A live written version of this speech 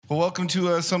Well, welcome to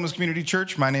Somas Community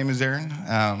Church. My name is Aaron.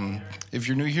 If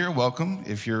you're new here, welcome.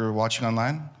 If you're watching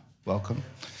online, welcome.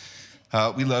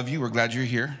 We love you. We're glad you're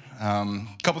here. A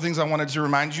couple things I wanted to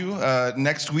remind you.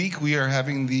 Next week, we are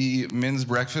having the men's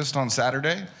breakfast on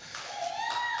Saturday.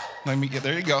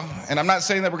 There you go. And I'm not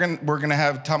saying that we're gonna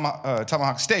have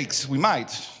tomahawk steaks. We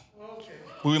might. Okay.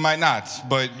 We might not.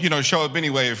 But show up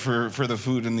anyway for the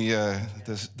food and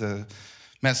the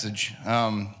message.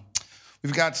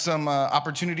 We've got some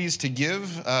opportunities to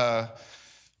give.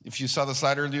 If you saw the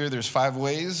slide earlier, there's 5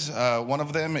 ways. One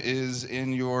of them is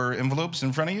in your envelopes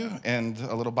in front of you and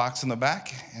a little box in the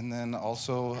back. And then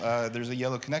also there's a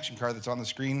yellow connection card that's on the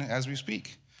screen as we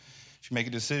speak. If you make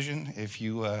a decision, if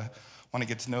you want to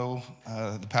get to know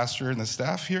the pastor and the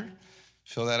staff here,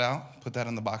 fill that out, put that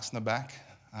in the box in the back.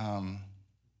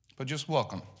 But just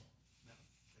welcome.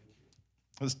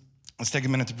 Let's take a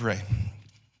minute to pray.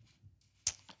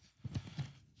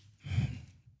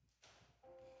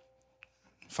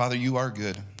 Father, you are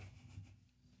good,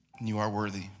 and you are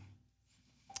worthy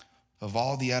of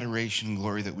all the adoration and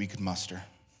glory that we could muster.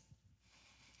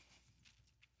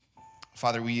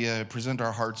 Father, we present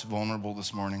our hearts vulnerable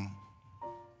this morning.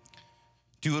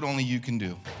 Do what only you can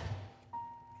do.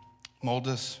 Mold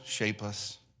us, shape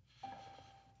us.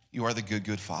 You are the good,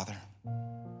 good Father.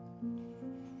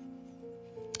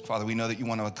 Father, we know that you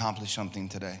want to accomplish something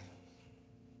today.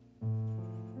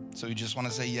 So we just want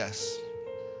to say yes.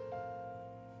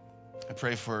 I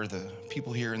pray for the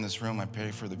people here in this room. I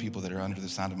pray for the people that are under the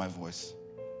sound of my voice.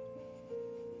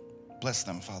 Bless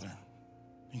them, Father.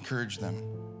 Encourage them.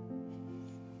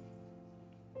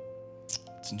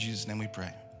 It's in Jesus' name we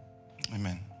pray.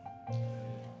 Amen.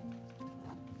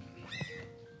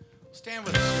 Stand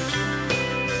with us.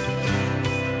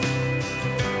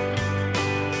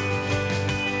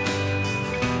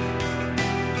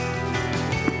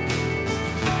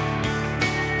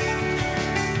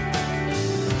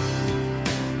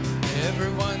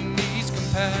 Everyone needs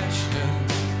compassion,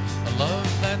 a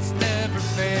love that's never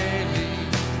failing.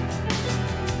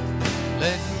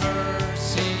 Let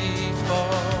mercy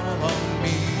fall on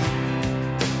me.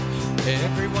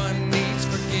 Everyone needs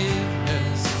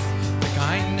forgiveness, the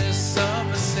kindness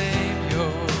of a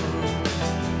Savior,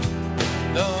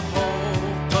 the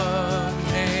hope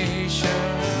of nations.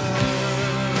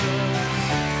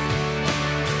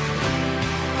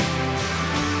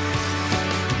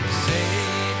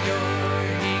 Savior,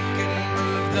 He can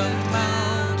move the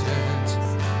mountains.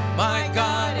 My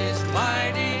God is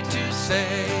mighty to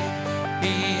save.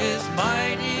 He is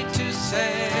mighty to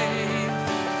save.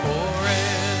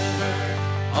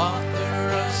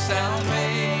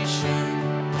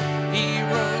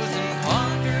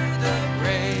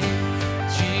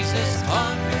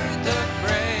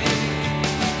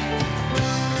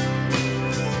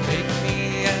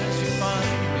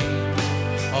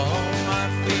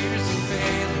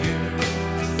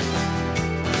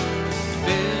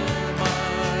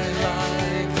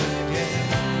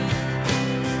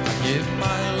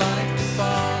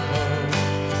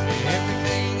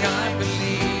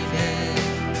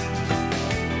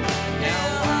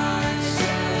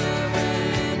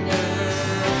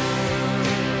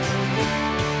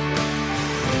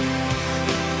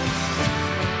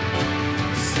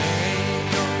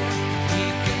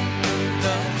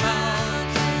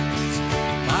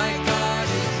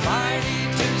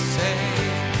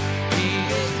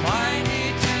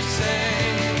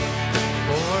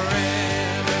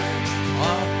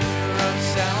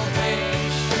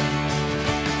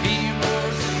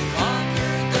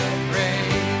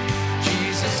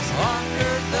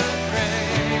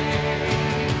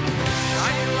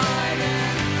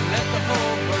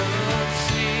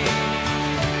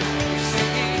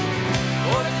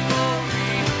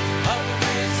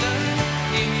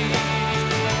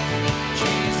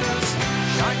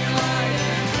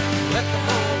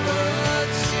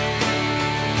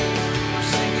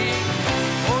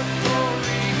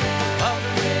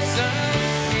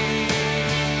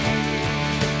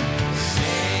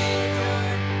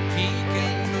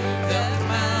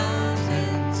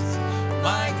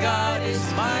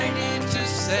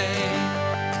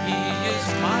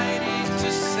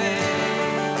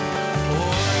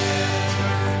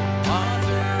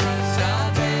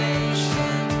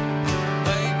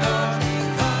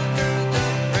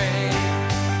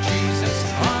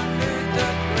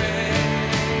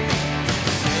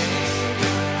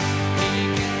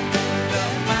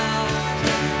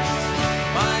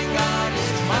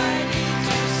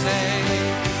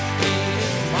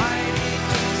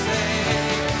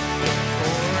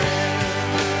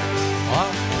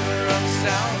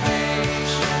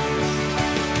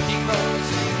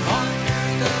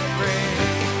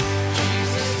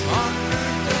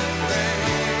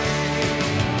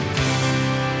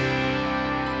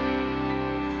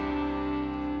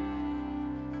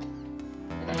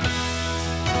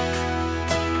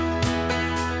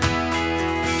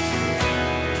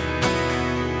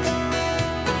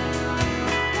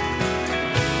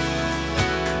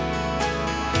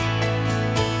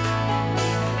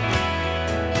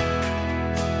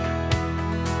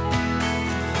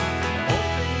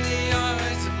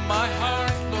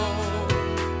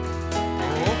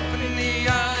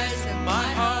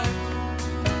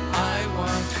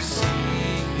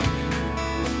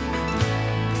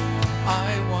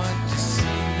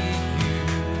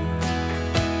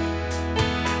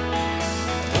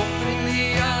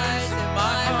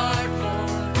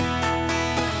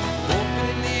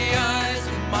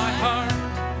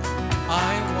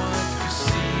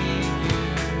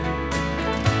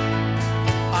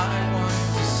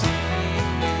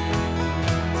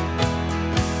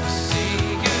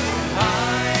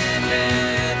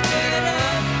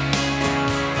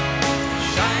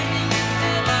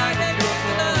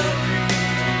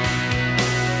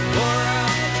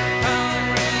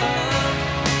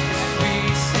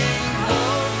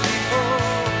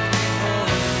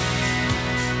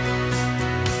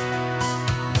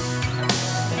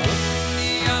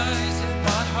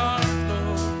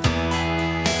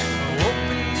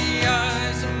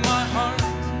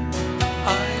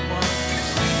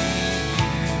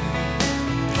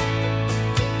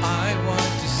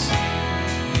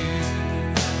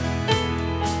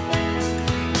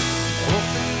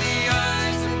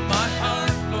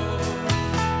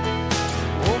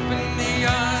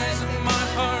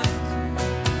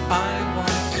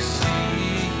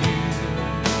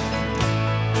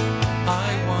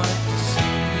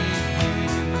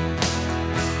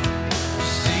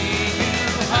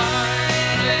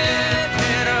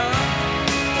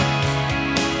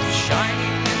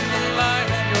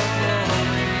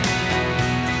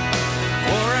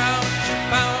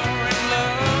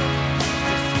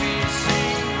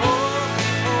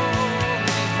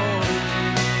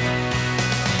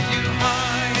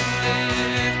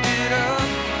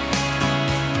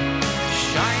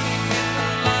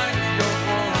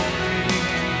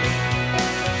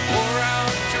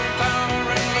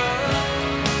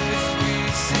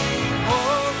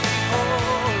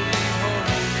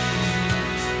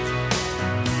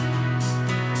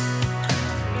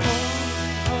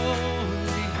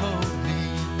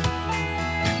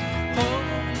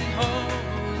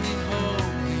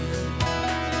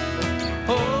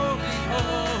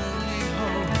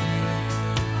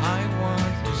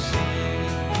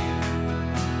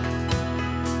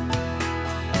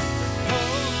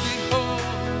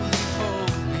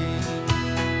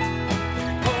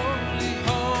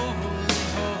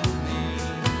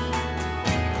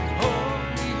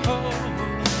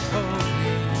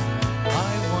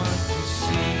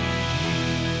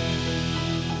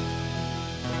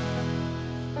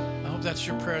 that's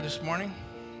your prayer this morning,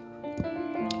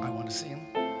 I want to see him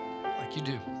like you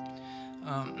do.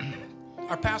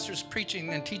 Our pastor's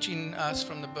preaching and teaching us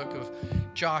from the book of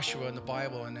Joshua in the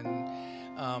Bible, and then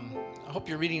I hope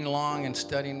you're reading along and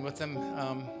studying with him.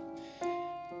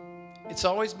 It's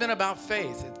always been about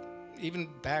faith. Even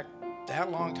back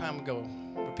that long time ago,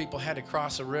 where people had to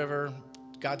cross a river,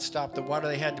 God stopped the water.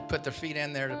 They had to put their feet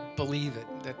in there to believe it.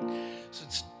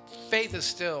 Faith is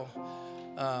still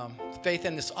faith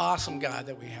in this awesome God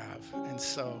that we have. And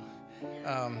so,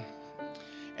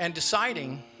 and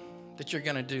deciding that you're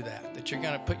going to do that you're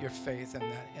going to put your faith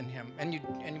in Him.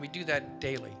 And we do that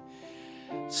daily.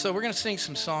 So we're going to sing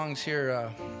some songs here,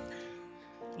 a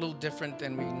little different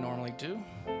than we normally do.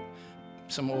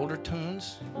 Some older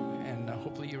tunes, and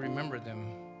hopefully you remember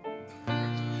them.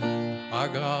 Our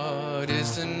God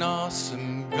is an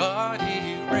awesome God.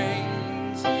 He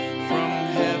reigns from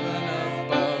heaven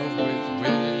above with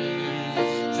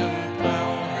wisdom,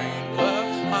 power, and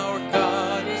love. Our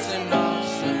God is an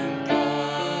awesome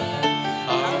God.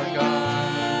 Our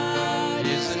God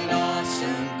is an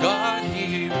awesome God.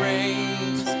 He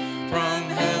reigns from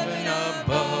heaven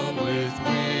above with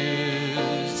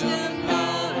wisdom,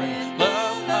 power, and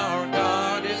love. Our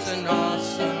God is an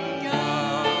awesome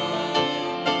God.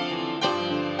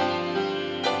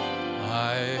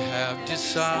 I have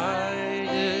decided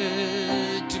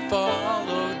to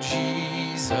follow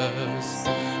Jesus.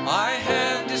 I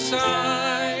have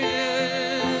decided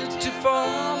to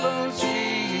follow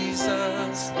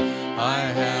Jesus. I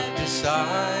have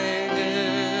decided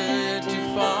to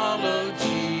follow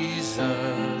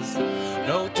Jesus.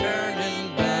 No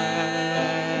turning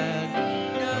back,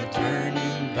 no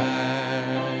turning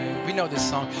back. We know this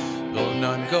song. Though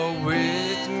none go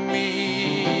with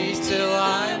me, still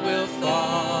I will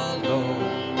follow.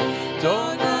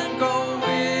 Though none go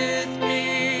with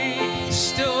me,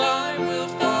 still I will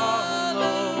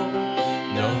follow.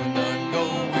 No, none go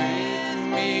with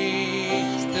me,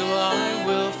 still I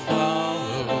will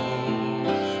follow.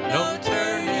 No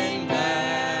turning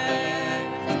back,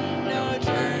 no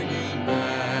turning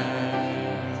back.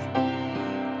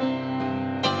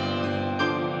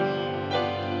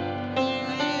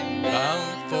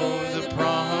 Bound for the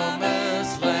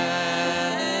promised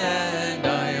land,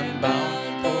 I am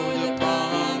bound for the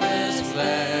promised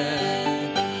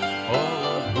land.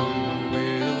 Oh, who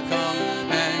will come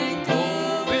and go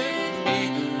with me?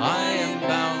 I am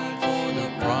bound for the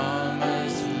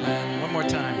promised land. One more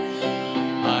time.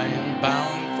 I am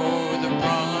bound for the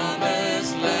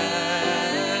promised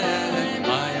land.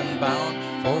 I am bound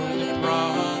for the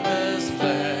promised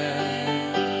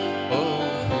land. Oh,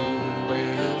 who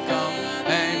will come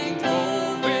and go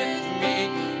with me?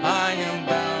 I am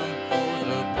bound for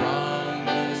the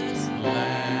promised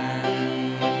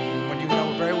land. One you know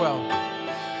very well.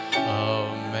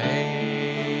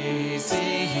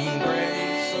 Amazing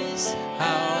grace,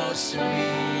 how sweet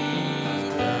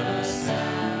the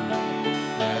sound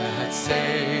that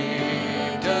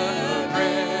saved a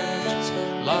wretch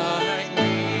like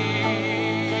me.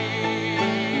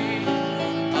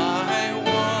 I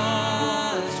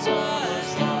once was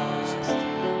lost,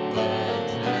 but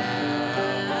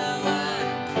now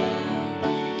I'm found.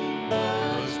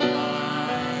 Was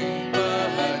blind,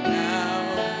 but now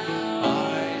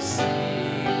I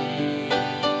see.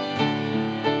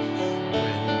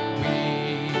 When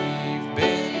we've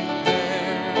been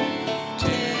there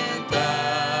 10,000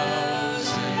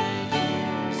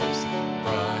 years,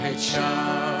 bright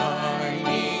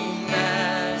shining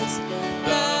as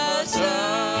the sun,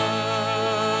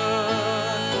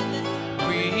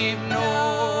 we've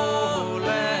no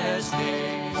less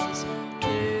days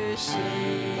to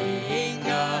sing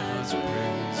God's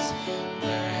praise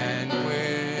than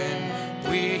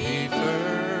when we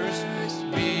first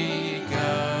begun.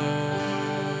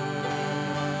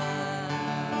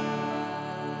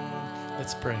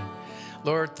 Let's pray.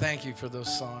 Lord, thank you for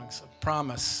those songs of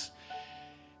promise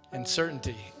and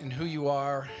certainty in who you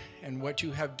are and what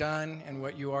you have done and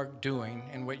what you are doing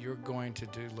and what you're going to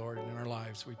do, Lord, in our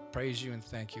lives. We praise you and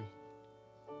thank you.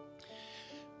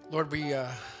 Lord, we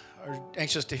are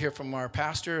anxious to hear from our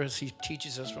pastor as he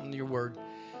teaches us from your word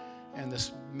and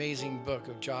this amazing book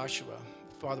of Joshua.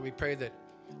 Father, we pray that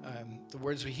the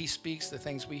words he speaks, the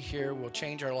things we hear will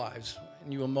change our lives,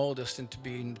 and you will mold us into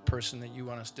being the person that you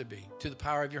want us to be, through the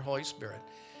power of your Holy Spirit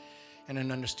and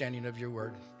an understanding of your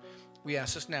word. We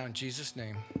ask this now in Jesus'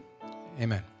 name.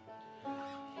 Amen.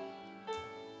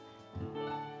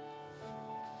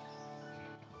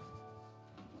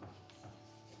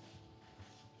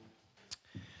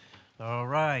 All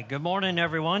right. Good morning,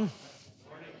 everyone.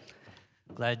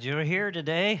 Glad you're here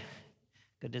today.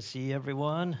 Good to see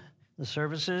everyone, the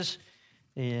services.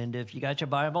 And if you got your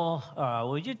Bible,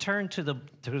 would you turn to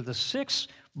the sixth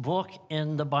book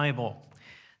in the Bible?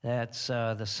 That's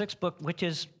the sixth book, which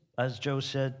is, as Joe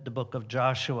said, the book of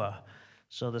Joshua.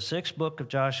 So the sixth book of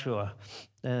Joshua.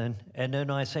 And then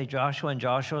I say Joshua, and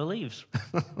Joshua leaves.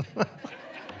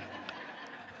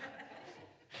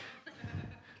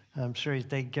 I'm sure he's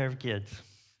taking care of kids.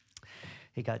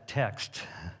 He got text.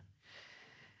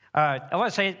 All right, I want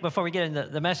to say before we get into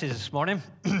the message this morning,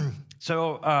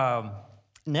 so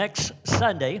next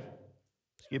Sunday,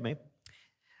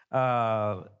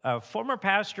 former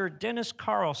pastor Dennis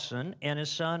Carlson and his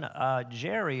son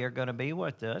Jerry are going to be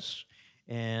with us,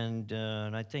 and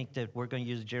I think that we're going to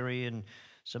use Jerry and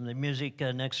some of the music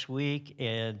next week,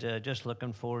 and just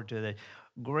looking forward to the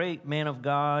great man of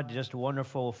God, just a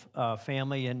wonderful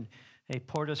family, and he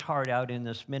poured his heart out in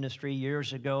this ministry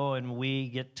years ago, and we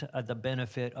get the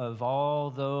benefit of all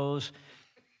those,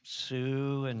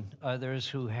 Sue and others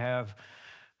who have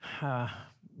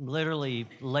literally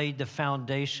laid the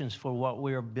foundations for what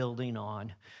we're building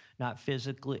on, not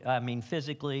physically,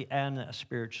 physically and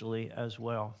spiritually as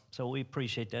well. So we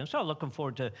appreciate that. So looking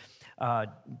forward to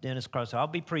Dennis Carlson. I'll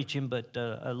be preaching, but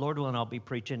Lord willing, I'll be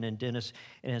preaching, and Dennis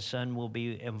and his son will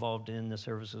be involved in the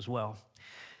service as well.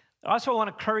 I also want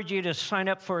to encourage you to sign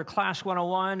up for Class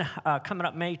 101 coming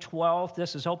up May 12th.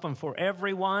 This is open for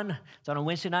everyone. It's on a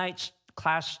Wednesday night.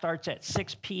 Class starts at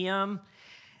 6 p.m.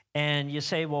 And you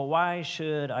say, well, why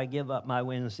should I give up my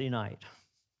Wednesday night?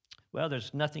 Well,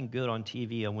 there's nothing good on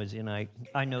TV on Wednesday night.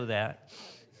 I know that.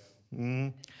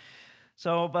 Mm-hmm.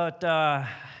 So,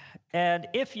 and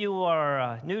if you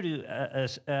are new to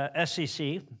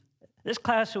SCC, this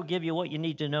class will give you what you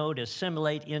need to know to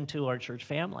assimilate into our church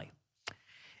family.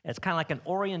 It's kind of like an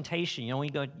orientation. You know,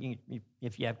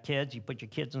 if you have kids, you put your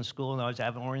kids in school and always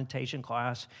have an orientation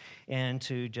class, and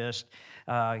to just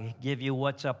give you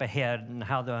what's up ahead and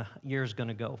how the year's going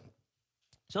to go.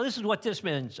 So this is what this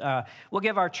means. We'll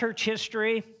give our church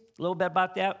history, a little bit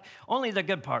about that. Only the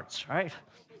good parts, right?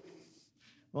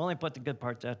 We'll only put the good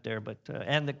parts out there, but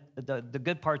and the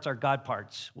good parts are God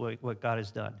parts, what God has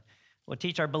done. We'll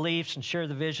teach our beliefs and share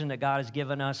the vision that God has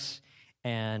given us,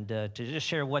 and to just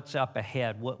share what's up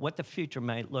ahead, what the future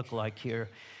might look like here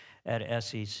at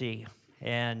SEC.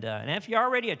 And if you're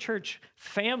already a church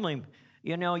family,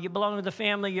 you know, you belong to the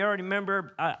family, you're already a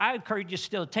member, I encourage you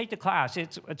still to take the class.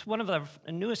 It's one of the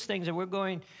newest things that we're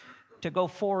going to go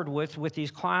forward with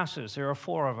these classes. There are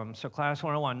 4 of them, so Class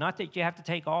 101. Not that you have to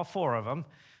take all 4 of them,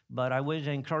 but I would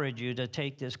encourage you to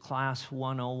take this Class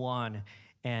 101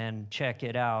 and check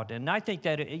it out. And I think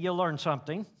that you'll learn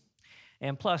something.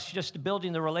 And plus, just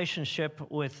building the relationship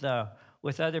with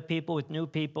other people, with new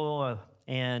people,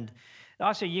 and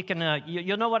also you can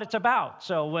you'll know what it's about.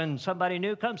 So when somebody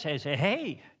new comes, say,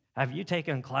 "Hey, have you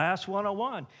taken Class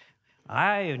 101?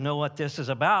 I know what this is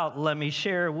about. Let me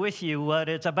share with you what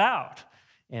it's about."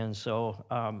 And so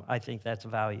I think that's the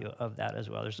value of that as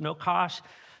well. There's no cost.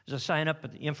 There's a sign up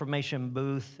at the information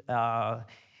booth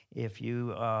if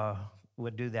you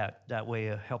would do that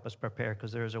way, help us prepare,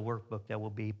 because there's a workbook that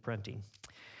we'll be printing.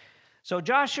 So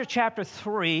Joshua chapter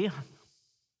 3,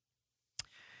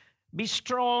 be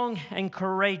strong and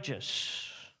courageous.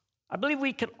 I believe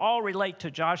we can all relate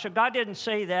to Joshua. God didn't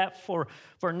say that for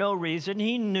no reason.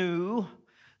 He knew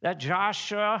that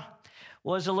Joshua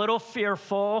was a little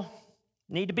fearful,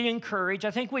 need to be encouraged.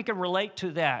 I think we can relate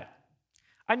to that.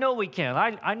 I know we can.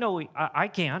 I know I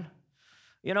can.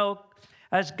 You know,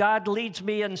 as God leads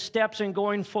me in steps in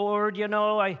going forward, you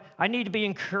know, I need to be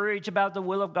encouraged about the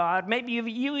will of God. Maybe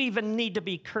you even need to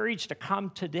be encouraged to come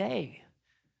today.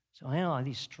 So, you know,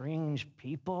 these strange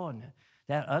people and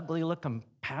that ugly-looking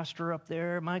pastor up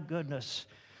there, my goodness,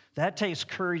 that takes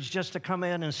courage just to come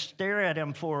in and stare at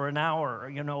him for an hour,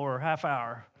 you know, or half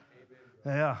hour.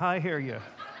 Yeah, I hear you.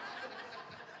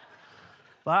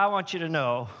 But I want you to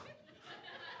know,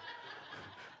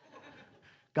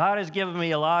 God has given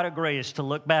me a lot of grace to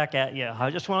look back at you. I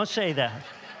just want to say that.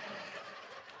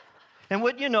 And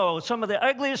what you know, some of the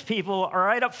ugliest people are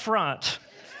right up front.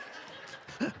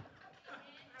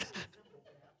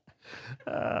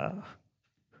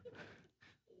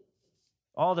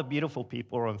 All the beautiful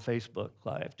people are on Facebook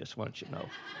Live, just want you to know.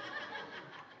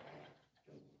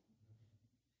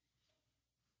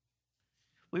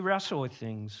 We wrestle with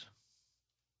things.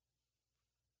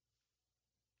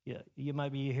 Yeah, you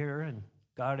might be here and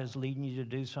God is leading you to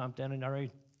do something, and I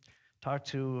already talked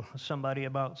to somebody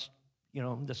about, you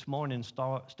know, this morning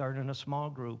starting a small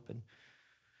group, and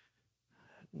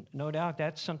no doubt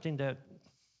that's something that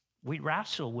we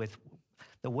wrestle with,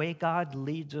 the way God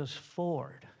leads us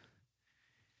forward.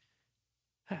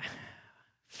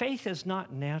 Faith is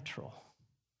not natural.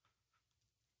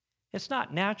 It's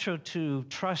not natural to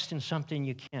trust in something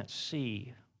you can't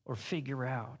see or figure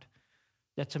out.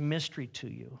 That's a mystery to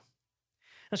you.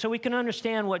 And so we can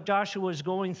understand what Joshua was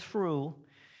going through.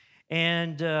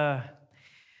 And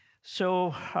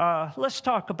so let's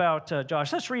talk about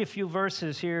Joshua. Let's read a few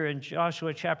verses here in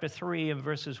Joshua chapter 3 and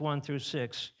verses 1 through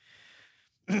 6.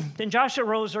 Then Joshua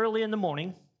rose early in the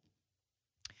morning.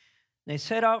 They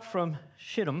set out from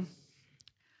Shittim.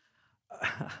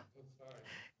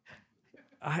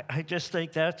 I just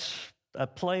think that's a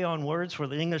play on words for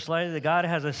the English language. That God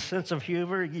has a sense of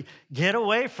humor. Get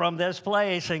away from this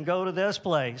place and go to this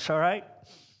place, all right?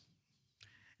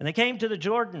 And they came to the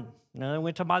Jordan. They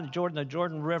went to the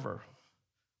Jordan River.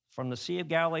 From the Sea of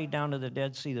Galilee down to the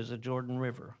Dead Sea, there's a Jordan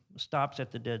River. It stops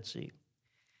at the Dead Sea.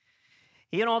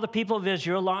 He and all the people of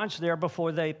Israel lodged there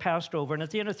before they passed over. And at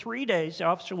the end of 3 days, the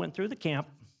officer went through the camp,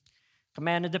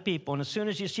 commanded the people, and as soon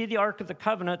as you see the Ark of the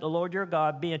Covenant, the Lord your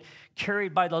God, being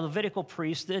carried by the Levitical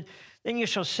priest, then you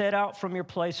shall set out from your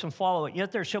place and follow it.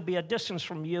 Yet there shall be a distance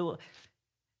from you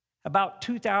about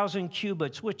 2,000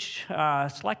 cubits, which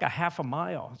it's like a half a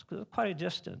mile. It's quite a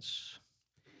distance.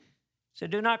 So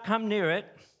do not come near it.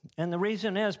 And the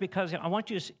reason is because I want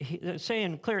you to say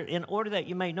in clear, in order that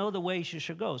you may know the ways you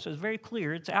should go. So it's very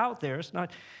clear. It's out there. It's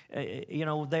not,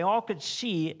 they all could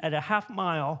see at a half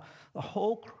mile, the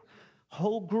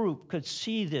whole group could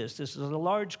see this. This is a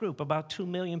large group, about 2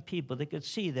 million people. They could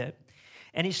see that.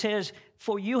 And he says,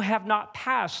 for you have not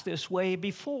passed this way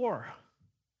before.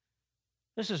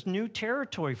 This is new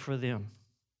territory for them.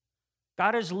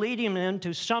 God is leading them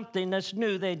into something that's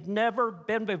new. They'd never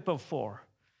been before.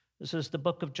 This is the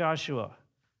book of Joshua.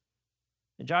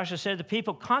 And Joshua said, the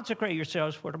people, consecrate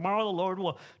yourselves, for tomorrow the Lord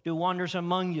will do wonders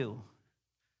among you.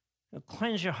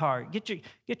 Cleanse your heart. Get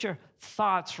your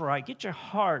thoughts right. Get your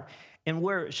heart and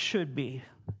where it should be.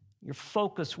 Your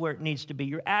focus where it needs to be.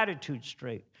 Your attitude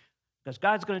straight. Because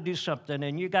God's going to do something,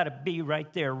 and you got to be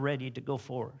right there ready to go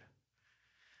forward.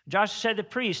 Joshua said to the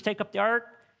priests, take up the ark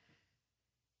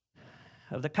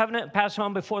of the covenant and pass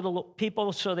on before the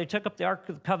people. So they took up the ark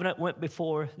of the covenant and went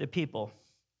before the people.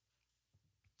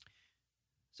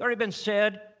 It's already been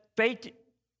said, faith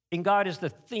in God is the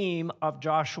theme of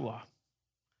Joshua.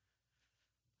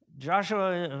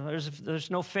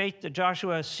 There's no faith that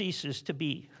Joshua ceases to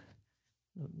be.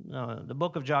 No, the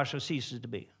book of Joshua ceases to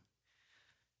be.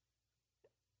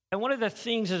 And one of the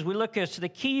things as we look at the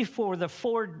key for the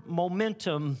forward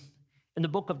momentum in the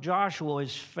book of Joshua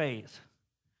is faith.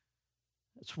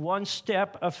 It's one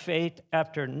step of faith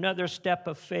after another step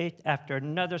of faith, after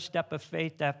another step of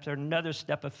faith, after another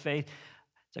step of faith.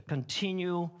 It's a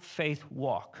continual faith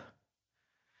walk.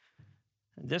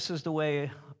 And this is the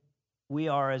way we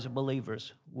are as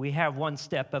believers. We have one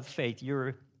step of faith.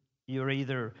 You're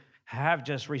either have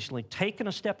just recently taken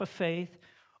a step of faith,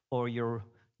 or you're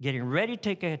getting ready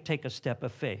to take a step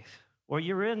of faith, or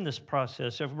you're in this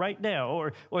process of right now,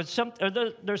 or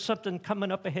there's something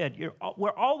coming up ahead. We're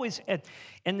always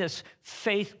in this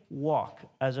faith walk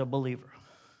as a believer.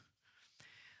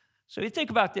 So you think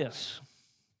about this.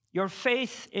 Your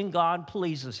faith in God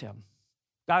pleases him.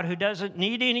 God who doesn't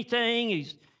need anything,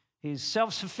 he's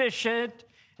self-sufficient,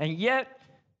 and yet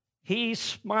he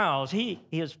smiles. He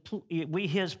is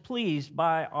pleased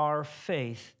by our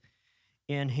faith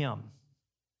in him.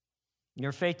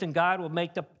 Your faith in God will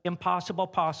make the impossible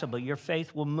possible. Your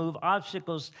faith will move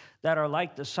obstacles that are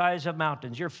like the size of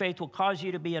mountains. Your faith will cause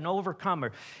you to be an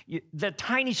overcomer. The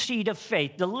tiny seed of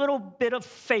faith, the little bit of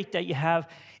faith that you have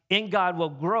in God will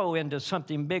grow into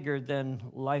something bigger than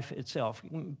life itself.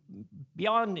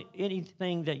 Beyond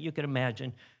anything that you could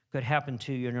imagine could happen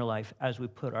to you in your life as we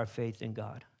put our faith in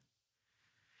God.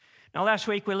 Now, last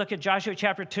week we looked at Joshua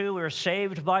chapter 2. We were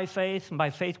saved by faith, and by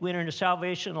faith we enter into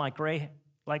salvation like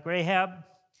Rahab.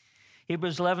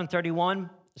 Hebrews 11:31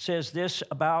 says this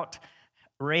about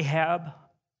Rahab.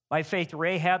 By faith,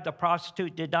 Rahab, the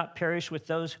prostitute, did not perish with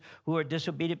those who were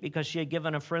disobedient because she had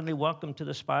given a friendly welcome to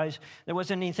the spies. There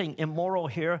wasn't anything immoral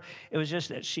here. It was just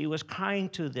that she was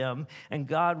kind to them, and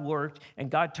God worked, and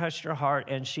God touched her heart,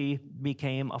 and she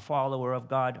became a follower of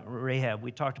God, Rahab.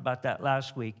 We talked about that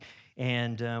last week,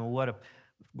 and what a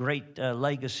great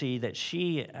legacy that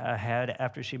she had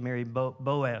after she married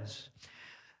Boaz.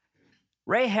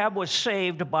 Rahab was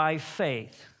saved by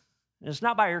faith. It's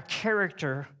not by her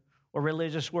character or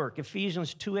religious work.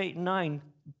 Ephesians 2:8-9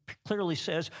 clearly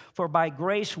says, for by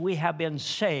grace we have been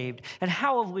saved. And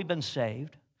how have we been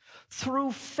saved?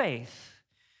 Through faith.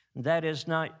 That is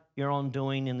not your own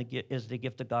doing, is the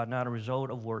gift of God, not a result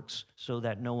of works, so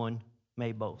that no one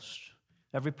may boast.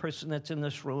 Every person that's in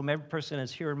this room, every person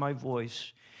that's hearing my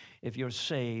voice, if you're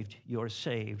saved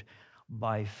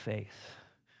by faith.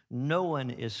 No one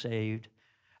is saved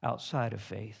outside of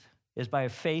faith. It's by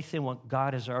faith in what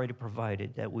God has already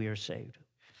provided that we are saved.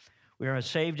 We are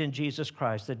saved in Jesus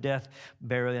Christ, the death,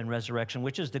 burial, and resurrection,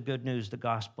 which is the good news, the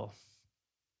gospel.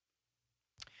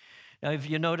 Now, if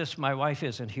you notice, my wife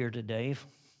isn't here today,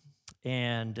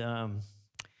 and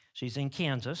she's in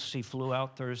Kansas. She flew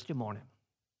out Thursday morning.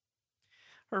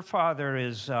 Her father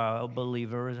is a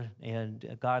believer and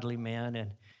a godly man,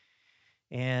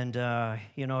 and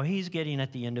he's getting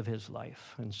at the end of his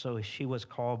life, and so she was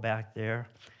called back there.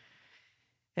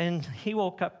 And he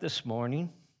woke up this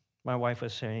morning. My wife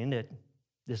was saying that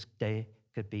this day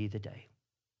could be the day.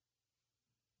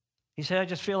 He said, I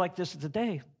just feel like this is the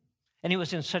day. And he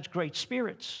was in such great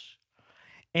spirits.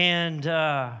 And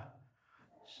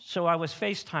so I was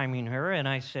FaceTiming her, and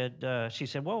I said, she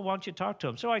said, well, why don't you talk to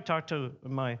him? So I talked to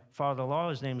my father-in-law.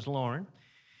 His name's Lauren.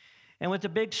 And with a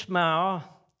big smile,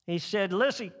 he said,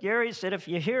 listen, Gary, he said, if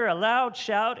you hear a loud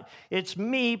shout, it's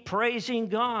me praising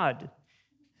God.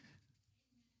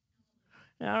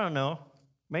 I don't know.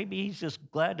 Maybe he's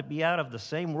just glad to be out of the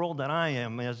same world that I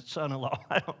am as son-in-law.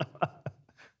 I don't know.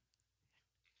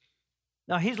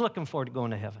 Now, he's looking forward to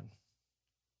going to heaven.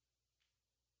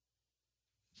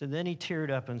 So then he teared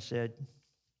up and said,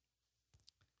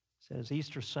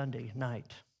 Easter Sunday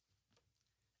night,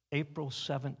 April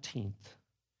 17th,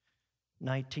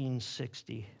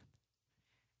 1960,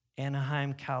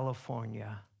 Anaheim,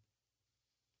 California.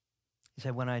 He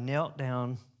said, when I knelt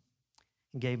down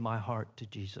and gave my heart to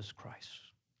Jesus Christ,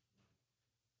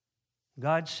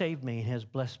 God saved me and has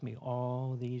blessed me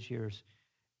all these years,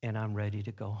 and I'm ready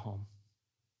to go home.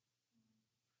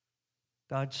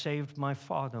 God saved my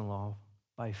father-in-law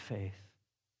by faith.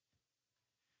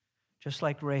 Just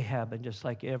like Rahab and just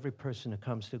like every person who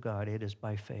comes to God, it is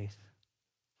by faith.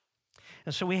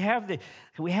 And so we have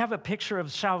a picture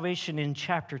of salvation in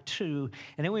chapter 2,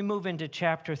 and then we move into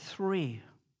chapter 3.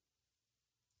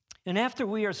 And after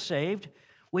we are saved,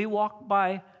 we walk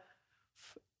by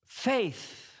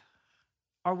faith.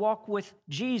 Our walk with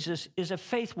Jesus is a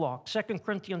faith walk. 2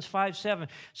 Corinthians 5:7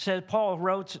 says, Paul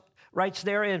writes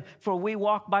therein, for we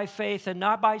walk by faith and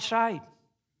not by sight.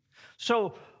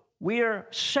 So we are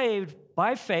saved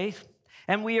by faith,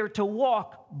 and we are to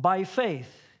walk by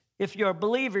faith. If you're a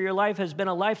believer, your life has been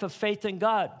a life of faith in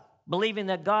God, believing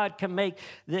that God can make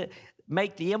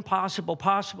the impossible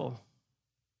possible.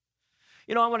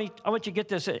 You know, I want you to get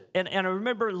this, and I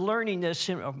remember learning this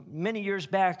many years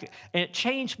back, and it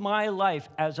changed my life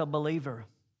as a believer.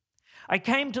 I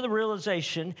came to the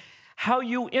realization how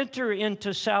you enter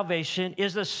into salvation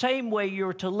is the same way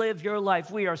you're to live your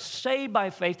life. We are saved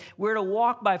by faith. We're to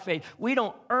walk by faith. We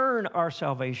don't earn our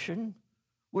salvation.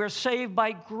 We're saved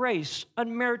by grace,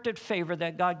 unmerited favor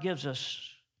that God gives us.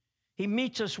 He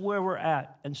meets us where we're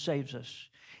at and saves us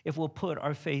if we'll put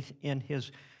our faith in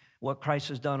what Christ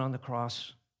has done on the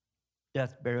cross,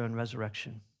 death, burial, and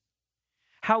resurrection.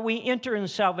 How we enter in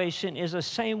salvation is the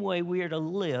same way we are to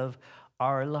live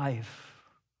our life.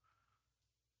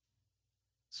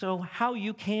 So how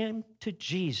you came to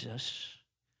Jesus,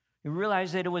 you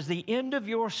realize that it was the end of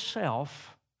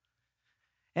yourself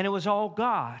and it was all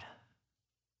God.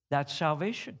 That's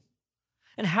salvation.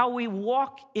 And how we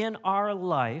walk in our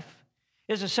life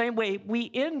is the same way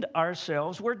we end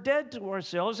ourselves. We're dead to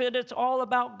ourselves, and it's all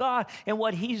about God and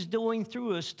what He's doing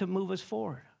through us to move us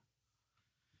forward.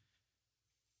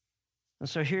 And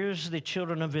so here's the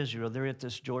children of Israel. They're at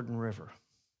this Jordan River.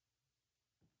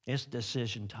 It's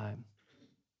decision time.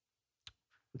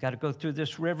 We got to go through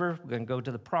this river. We're going to go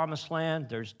to the promised land.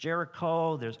 There's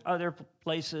Jericho. There's other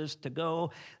places to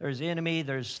go. There's enemy.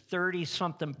 There's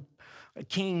 30-something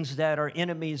kings that are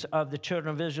enemies of the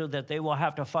children of Israel that they will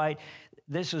have to fight.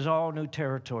 This is all new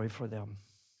territory for them.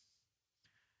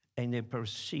 And they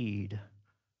proceed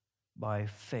by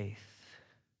faith.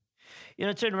 You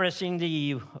know, it's interesting.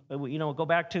 Go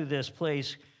back to this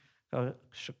place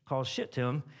called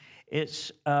Shittim.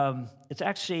 It's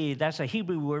actually, that's a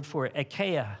Hebrew word for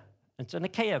acacia. It's an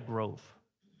acacia grove.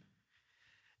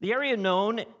 The area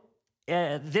known,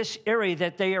 this area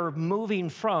that they are moving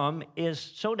from is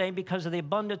so named because of the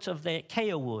abundance of the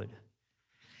acacia wood.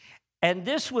 And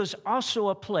this was also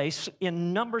a place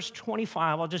in Numbers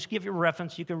 25, I'll just give you a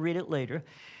reference, you can read it later.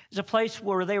 It's a place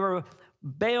where they were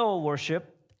Baal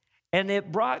worship, and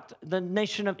it brought the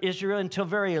nation of Israel into a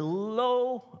very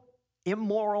low,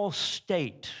 immoral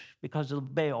state because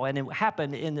of Baal, and it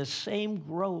happened in the same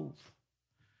grove.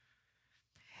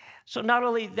 So not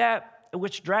only that,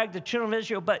 which dragged the children of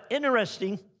Israel, but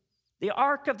interesting, the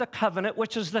Ark of the Covenant,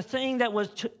 which is the thing that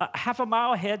was half a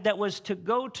mile ahead that was to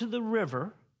go to the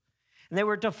river, and they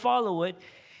were to follow it,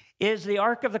 is the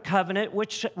Ark of the Covenant,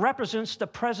 which represents the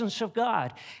presence of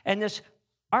God. And this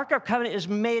Ark of the Covenant is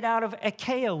made out of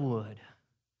acacia wood,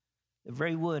 the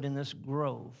very wood in this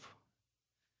grove.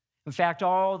 In fact,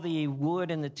 all the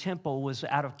wood in the temple was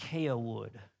out of acacia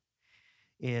wood.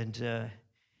 And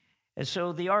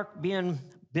so the ark being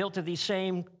built of these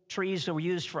same trees that were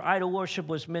used for idol worship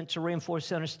was meant to reinforce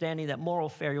the understanding that moral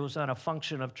failure was not a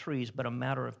function of trees, but a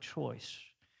matter of choice.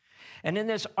 And in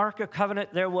this Ark of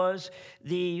Covenant, there was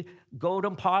the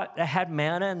golden pot that had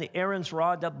manna and the Aaron's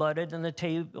rod that budded and the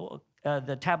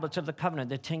tablets of the covenant,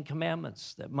 the 10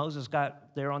 Commandments that Moses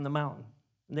got there on the mountain.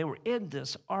 And they were in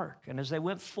this ark. And as they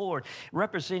went forward,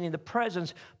 representing the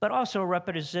presence, but also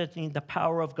representing the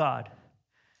power of God.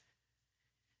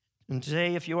 And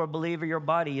today, if you're a believer, your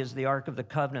body is the Ark of the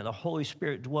Covenant. The Holy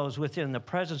Spirit dwells within. The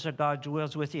presence of God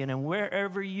dwells within. And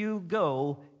wherever you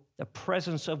go, the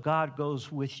presence of God goes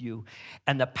with you.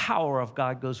 And the power of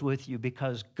God goes with you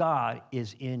because God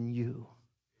is in you.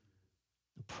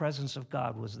 The presence of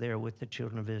God was there with the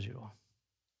children of Israel.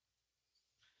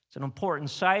 It's an important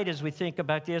sight as we think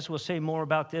about this. We'll say more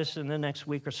about this in the next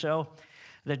week or so.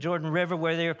 The Jordan River,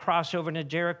 where they cross over into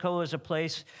Jericho, is a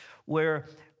place where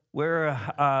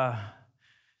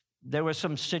there were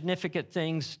some significant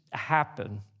things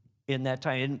happen in that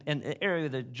time. In the area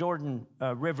of the Jordan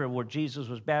River where Jesus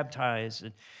was baptized.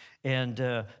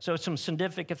 And so some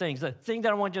significant things. The thing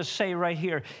that I want to just say right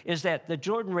here is that the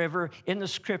Jordan River in the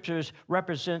scriptures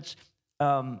represents,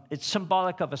 it's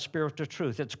symbolic of a spiritual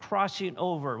truth. It's crossing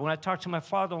over. When I talked to my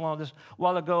father-in-law this a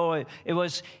while ago, it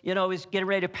was, he's getting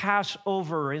ready to pass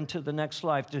over into the next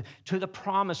life, to the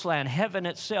promised land, heaven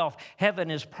itself. Heaven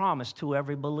is promised to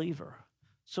every believer.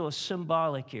 So it's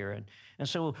symbolic here. And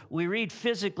so we read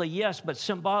physically, yes, but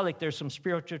symbolic, there's some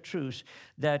spiritual truths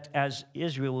that as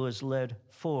Israel was led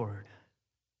forward.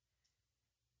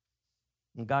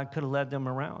 And God could have led them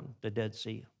around the Dead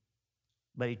Sea,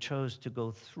 but he chose to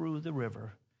go through the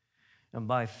river. And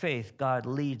by faith, God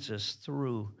leads us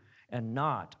through and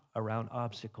not around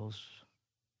obstacles.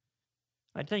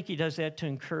 I think he does that to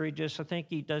encourage us. I think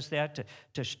he does that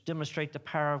to demonstrate the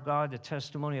power of God, the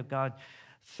testimony of God,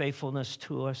 faithfulness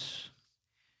to us.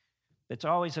 It's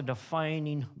always a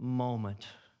defining moment,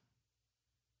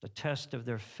 the test of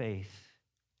their faith.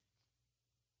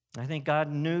 I think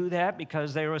God knew that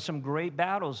because there were some great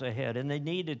battles ahead, and they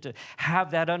needed to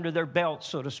have that under their belt,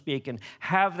 so to speak, and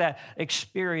have that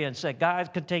experience that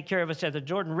God could take care of us at the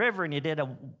Jordan River, and he did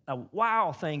a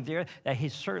wow thing there, that he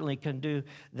certainly can do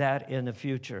that in the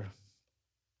future.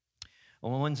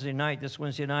 On this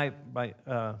Wednesday night, by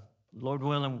Lord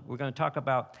willing, we're going to talk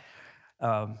about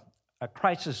a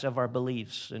crisis of our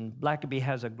beliefs. And Blackaby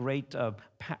has a great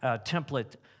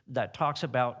template that talks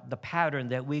about the pattern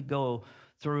that we go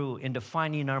through in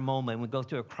defining our moment. We go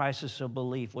through a crisis of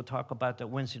belief. We'll talk about that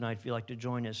Wednesday night if you'd like to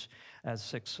join us at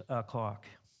 6 o'clock.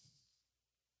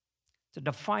 It's a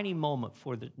defining moment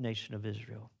for the nation of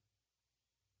Israel.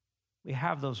 We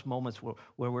have those moments where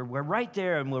we're right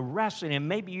there and we're wrestling, and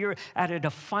maybe you're at a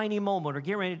defining moment or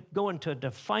getting ready to go into a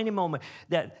defining moment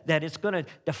that it's going to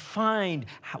define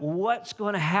what's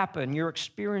going to happen, your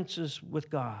experiences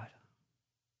with God.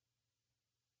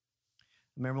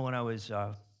 I remember when I was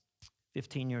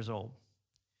 15 years old.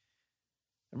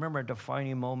 I remember a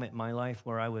defining moment in my life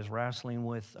where I was wrestling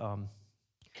with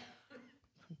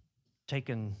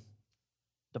taking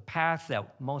the path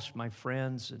that most of my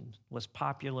friends and was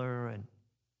popular, and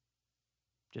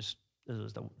just it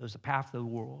was the path of the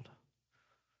world.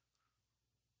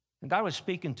 And God was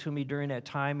speaking to me during that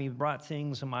time. He brought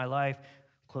things in my life,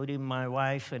 including my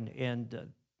wife and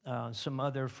some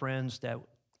other friends that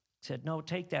said, no,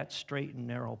 take that straight and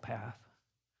narrow path.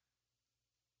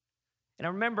 And I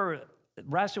remember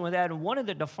wrestling with that, and one of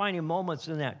the defining moments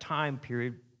in that time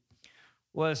period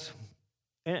was,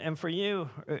 and for you,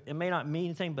 it may not mean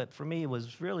anything, but for me, it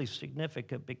was really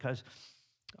significant because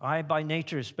I, by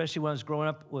nature, especially when I was growing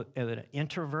up, was an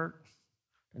introvert,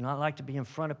 and I like to be in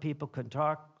front of people, couldn't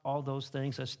talk, all those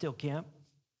things. I still can't.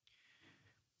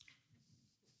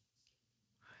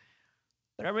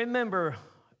 But I remember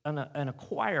in a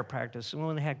choir practice, and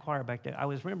when they had choir back there, I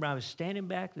was standing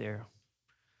back there,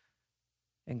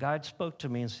 and God spoke to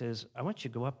me and says, I want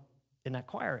you to go up in that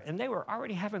choir. And they were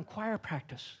already having choir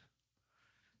practice.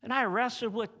 And I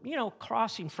wrestled with,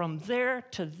 crossing from there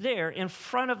to there in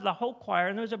front of the whole choir.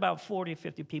 And there was about 40,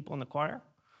 50 people in the choir.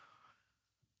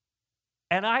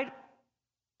 And I've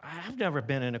never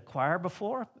been in a choir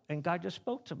before. And God just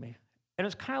spoke to me. And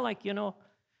it's kind of like,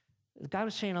 God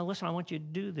was saying, listen, I want you to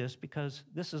do this because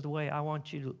this is the way I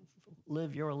want you to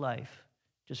live your life.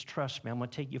 Just trust me. I'm going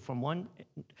to take you from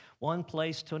one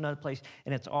place to another place,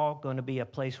 and it's all going to be a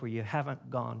place where you haven't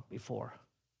gone before.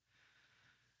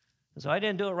 And so I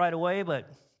didn't do it right away, but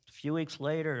a few weeks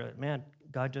later, man,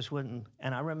 God just wouldn't.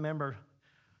 And I remember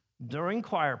during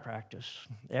choir practice,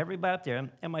 everybody up there,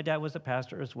 and my dad was the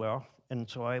pastor as well, and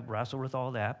so I wrestled with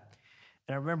all that.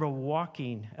 And I remember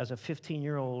walking as a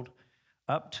 15-year-old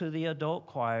up to the adult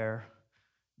choir,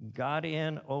 got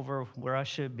in over where I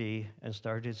should be, and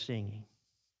started singing.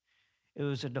 It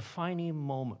was a defining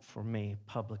moment for me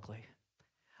publicly.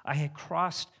 I had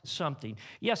crossed something.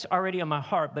 Yes, already in my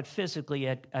heart, but physically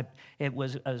it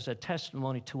was as a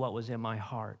testimony to what was in my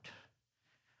heart.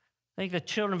 I think the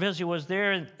children of Israel was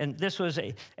there, and this was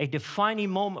a defining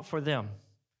moment for them.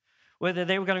 Whether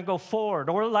they were going to go forward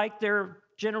or like their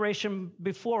generation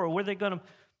before, or were they going to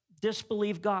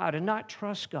disbelieve God and not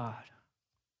trust God.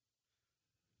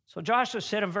 So Joshua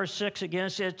said in verse 6 again, it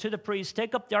says, to the priests,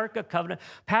 take up the Ark of Covenant,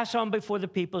 pass on before the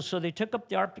people. So they took up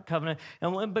the Ark of Covenant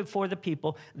and went before the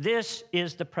people. This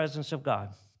is the presence of God.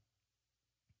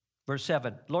 Verse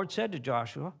 7, the Lord said to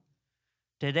Joshua,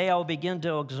 today I will begin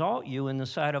to exalt you in the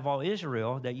sight of all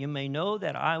Israel, that you may know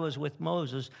that I was with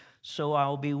Moses, so I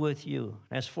will be with you.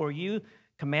 As for you,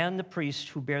 command the priests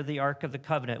who bear the Ark of the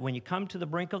Covenant. When you come to the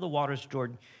brink of the waters,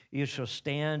 Jordan, you shall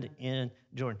stand in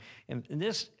Jordan. And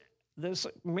this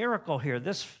miracle here,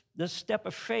 this step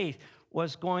of faith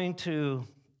was going to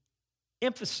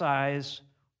emphasize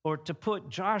or to put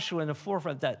Joshua in the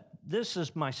forefront that this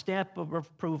is my stamp of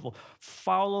approval.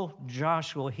 Follow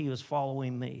Joshua. He was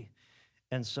following me.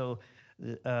 And so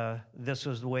this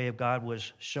was the way of God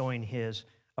was showing his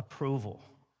approval.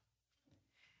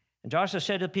 And Joshua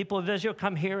said to the people of Israel,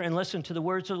 come here and listen to the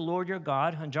words of the Lord your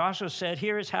God. And Joshua said,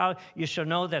 here is how you shall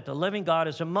know that the living God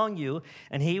is among you,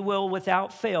 and he will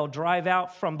without fail drive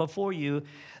out from before you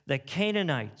the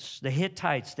Canaanites, the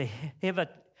Hittites, the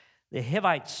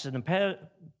Hivites, and the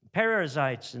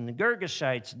Perizzites, and the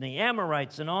Girgashites, and the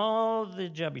Amorites, and all the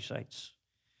Jebusites.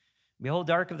 Behold,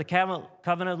 the ark of the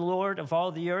covenant of the Lord of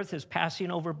all the earth is passing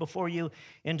over before you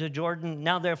into Jordan.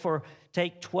 Now, therefore,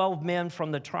 take 12 men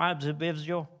from the tribes of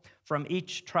Israel, from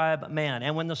each tribe a man.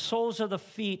 And when the soles of the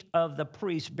feet of the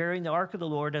priests bearing the ark of the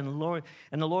Lord and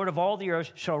the Lord of all the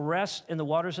earth shall rest in the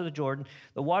waters of the Jordan,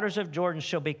 the waters of Jordan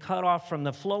shall be cut off from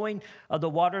the flowing of the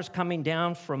waters coming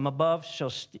down from above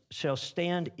shall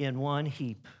stand in one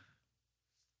heap.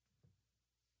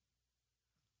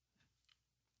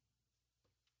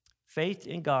 Faith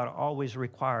in God always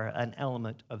requires an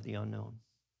element of the unknown.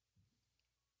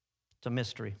 It's a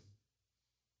mystery.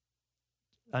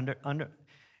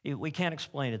 We can't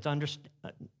explain it. It's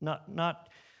not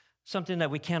something that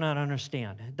we cannot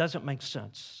understand. It doesn't make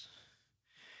sense.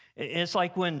 It's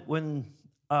like when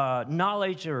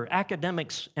knowledge or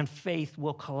academics and faith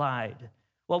will collide.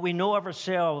 What we know of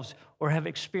ourselves or have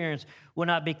experienced will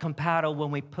not be compatible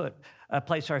when we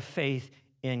place our faith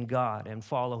in God and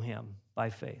follow him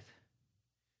by faith.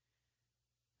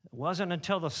 It wasn't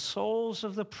until the soles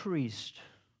of the priest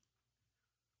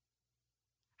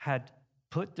had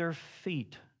put their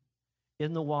feet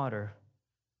in the water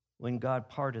when God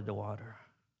parted the water.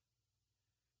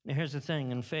 Now, here's the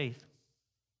thing in faith.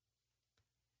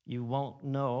 You won't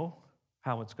know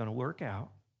how it's going to work out.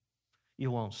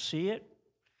 You won't see it.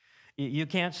 You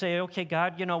can't say, okay,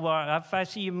 God, if I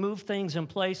see you move things in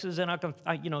places, and I can,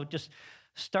 just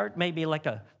start maybe like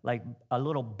a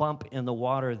little bump in the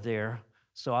water there,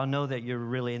 so I'll know that you're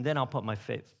really, and then I'll put my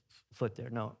foot there.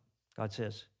 No, God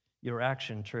says, your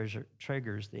action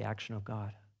triggers the action of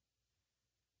God.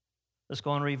 Let's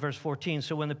go on and read verse 14.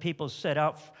 So when the people set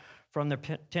out from their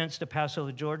tents to pass over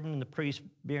the Jordan, and the priests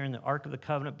bearing the Ark of the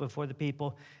Covenant before the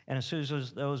people, and as soon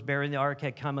as those bearing the Ark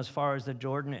had come as far as the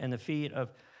Jordan, and the feet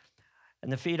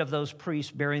of those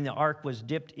priests bearing the Ark was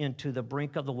dipped into the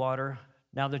brink of the water.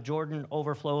 Now the Jordan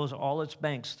overflows all its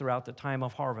banks throughout the time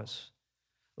of harvest.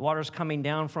 The waters coming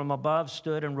down from above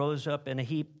stood and rose up in a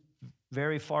heap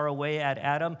very far away at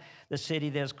Adam, the city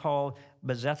that is called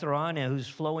Bezethron, and who's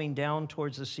flowing down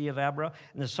towards the Sea of Abra,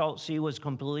 and the salt sea was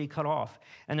completely cut off.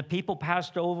 And the people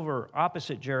passed over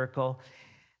opposite Jericho.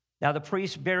 Now the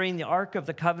priests bearing the Ark of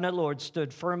the Covenant Lord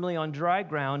stood firmly on dry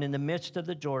ground in the midst of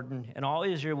the Jordan, and all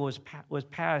Israel was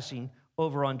passing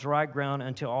over on dry ground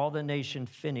until all the nation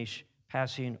finished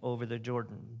passing over the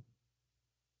Jordan.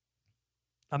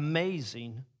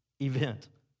 Amazing event.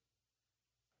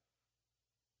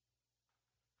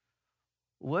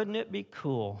 Wouldn't it be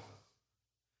cool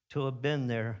to have been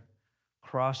there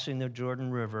crossing the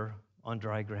Jordan River on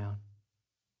dry ground?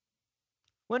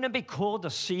 Wouldn't it be cool to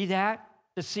see that?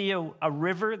 To see a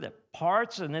river that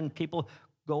parts and then people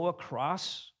go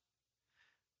across?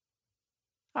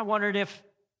 I wondered if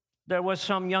there was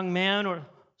some young man or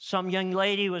some young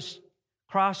lady was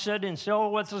cross it and said,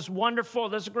 oh, this is wonderful,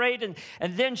 this is great. And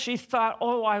then she thought,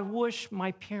 oh, I wish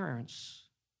my parents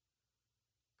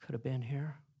could have been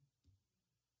here.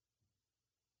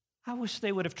 I wish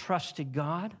they would have trusted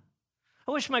God.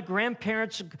 I wish my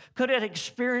grandparents could have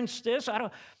experienced this.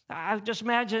 I just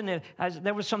imagine that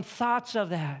there were some thoughts of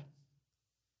that.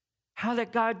 How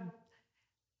that God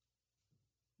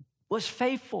was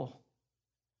faithful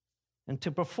and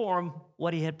to perform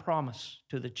what he had promised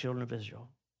to the children of Israel.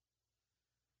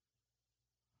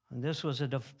 And this was a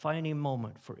defining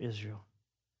moment for Israel.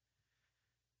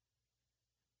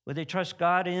 Would they trust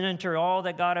God and enter all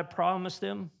that God had promised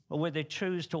them? Or would they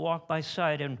choose to walk by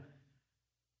sight and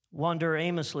wander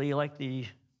aimlessly like the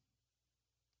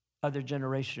other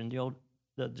generation,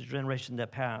 the generation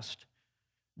that passed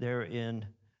there in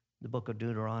the book of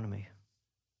Deuteronomy?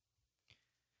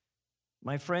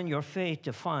 My friend, your faith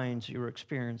defines your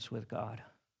experience with God.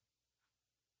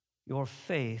 Your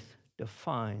faith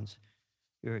defines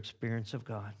your experience of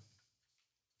God.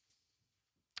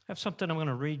 I have something I'm going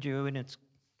to read you, and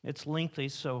it's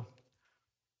lengthy,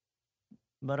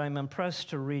 but I'm impressed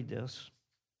to read this.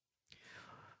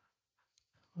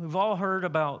 We've all heard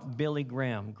about Billy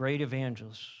Graham, great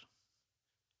evangelist.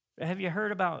 Have you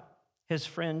heard about his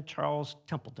friend Charles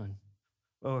Templeton?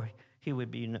 Or he would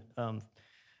be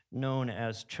known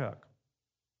as Chuck.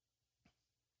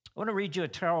 I want to read you a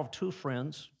tale of two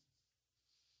friends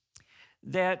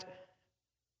that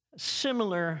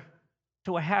similar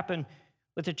to what happened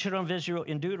with the children of Israel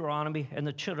in Deuteronomy and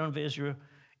the children of Israel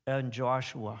in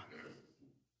Joshua.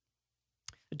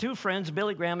 The two friends,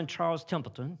 Billy Graham and Charles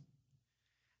Templeton,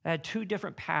 had two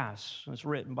different paths. It was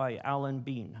written by Alan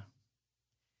Bean.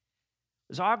 It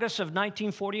was August of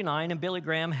 1949, and Billy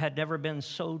Graham had never been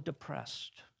so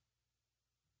depressed.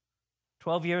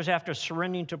 12 years after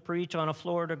surrendering to preach on a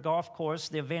Florida golf course,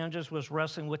 the evangelist was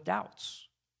wrestling with doubts.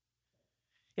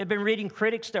 He had been reading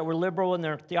critics that were liberal in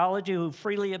their theology who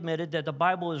freely admitted that the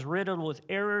Bible is riddled with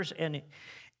errors and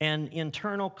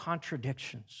internal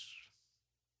contradictions.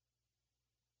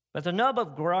 But the nub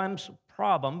of Graham's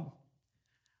problem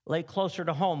lay closer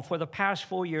to home. For the past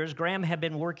 4 years, Graham had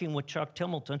been working with Chuck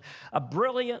Templeton, a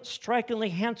brilliant, strikingly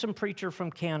handsome preacher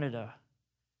from Canada,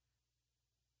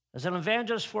 as an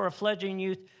evangelist for a fledgling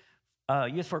Youth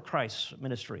for Christ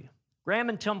ministry. Graham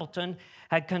and Templeton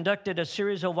had conducted a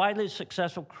series of widely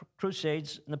successful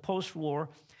crusades in the post-war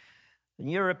in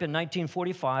Europe in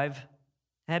 1945,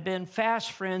 had been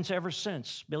fast friends ever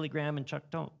since, Billy Graham and Chuck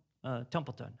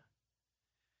Templeton.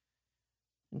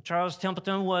 And Charles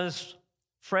Templeton was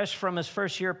fresh from his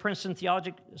first year at Princeton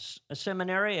Theological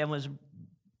Seminary and was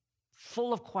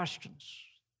full of questions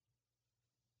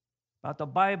about the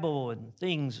Bible and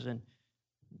things. And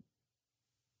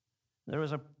there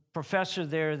was a professor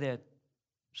there that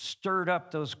stirred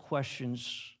up those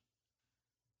questions.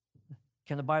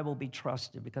 Can the Bible be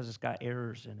trusted because it's got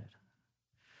errors in it?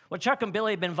 Well, Chuck and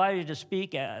Billy had been invited to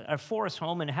speak at a Forest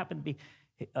home, and it happened to be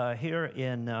here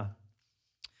in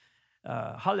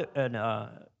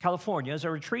California as a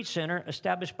retreat center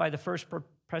established by the First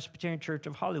Presbyterian Church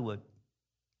of Hollywood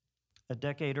a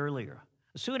decade earlier.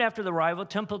 Soon after the arrival,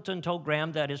 Templeton told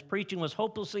Graham that his preaching was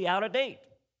hopelessly out of date.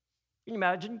 Can you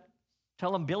imagine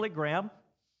telling Billy Graham,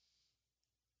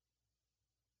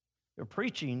 your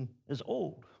preaching is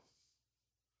old?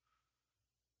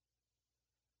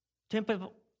 Templeton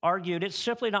argued it's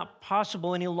simply not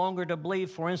possible any longer to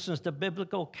believe, for instance, the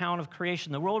biblical account of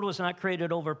creation. The world was not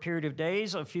created over a period of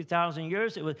days, a few thousand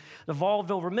years. It was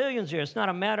evolved over millions of years. It's not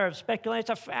a matter of speculation, it's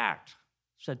a fact,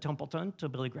 said Templeton to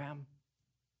Billy Graham.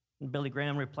 And Billy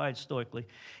Graham replied stoically.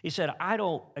 He said, I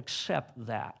don't accept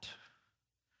that.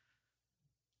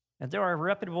 And there are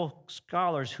reputable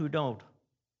scholars who don't.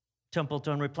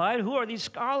 Templeton replied, who are these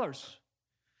scholars?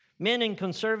 Men in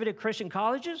conservative Christian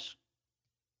colleges?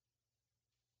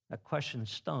 That question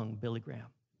stung Billy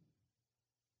Graham.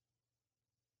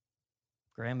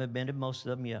 Graham admitted most of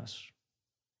them, yes.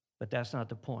 But that's not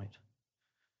the point.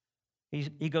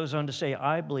 He goes on to say,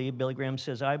 Billy Graham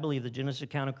says, I believe the Genesis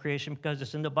account of creation because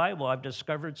it's in the Bible. I've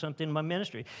discovered something in my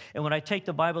ministry. And when I take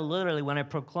the Bible literally, when I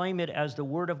proclaim it as the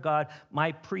Word of God,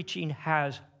 my preaching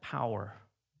has power.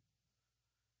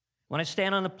 When I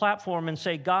stand on the platform and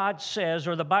say, God says,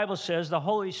 or the Bible says, the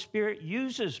Holy Spirit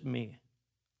uses me,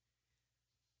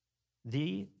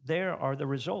 there are the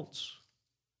results.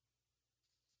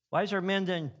 Wiser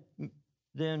men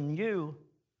than you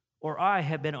or I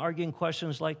have been arguing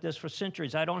questions like this for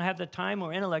centuries. I don't have the time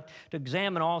or intellect to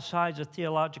examine all sides of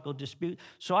theological dispute,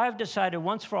 so I've decided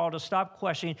once for all to stop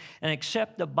questioning and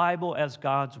accept the Bible as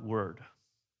God's word.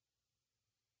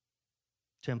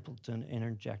 Templeton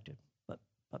interjected,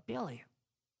 but Billy,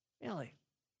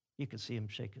 you could see him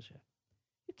shake his head.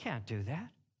 You can't do that.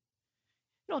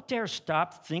 You don't dare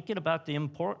stop thinking about the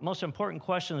most important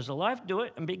questions of life, do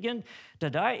it, and begin to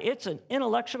die. It's an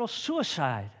intellectual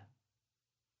suicide.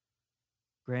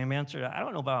 Graham answered, I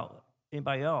don't know about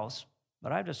anybody else,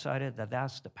 but I've decided that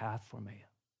that's the path for me.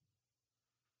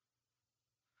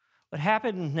 What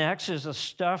happened next is the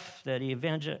stuff that the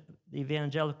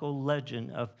evangelical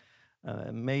legend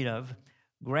made of.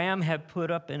 Graham had put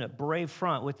up in a brave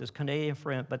front with his Canadian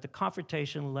friend, but the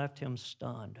confrontation left him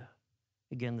stunned.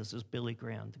 Again, this is Billy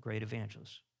Graham, the great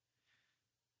evangelist.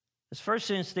 His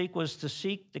first instinct was to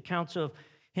seek the counsel of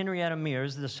Henrietta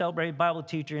Mears, the celebrated Bible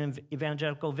teacher and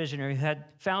evangelical visionary who had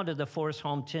founded the Forest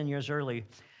Home 10 years earlier.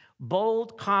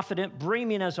 Bold, confident,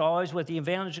 brimming as always with the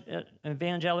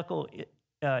evangelical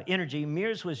energy,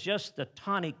 Mears was just the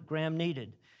tonic Graham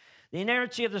needed. The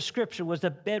inerrancy of the Scripture was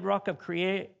the bedrock of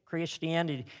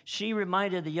Christianity. She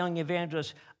reminded the young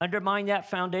evangelist, undermine that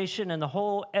foundation and the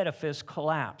whole edifice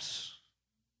collapse.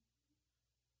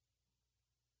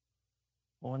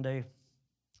 One day,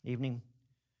 evening,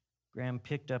 Graham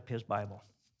picked up his Bible,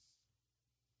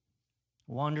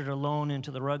 wandered alone into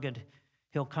the rugged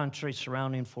hill country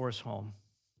surrounding Forest Home.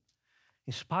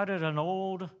 He spotted an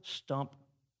old stump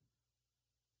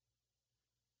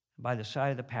by the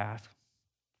side of the path.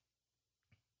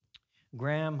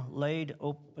 Graham laid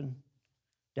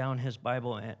down his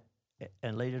Bible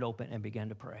and laid it open and began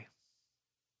to pray.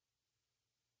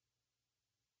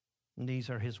 And these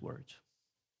are his words.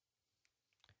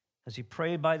 As he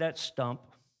prayed by that stump,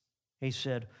 he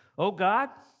said, "Oh God,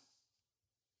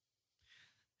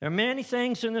 there are many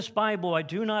things in this Bible I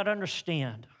do not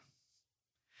understand.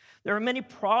 There are many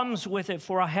problems with it,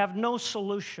 for I have no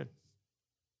solution.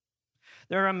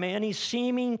 There are many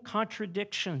seeming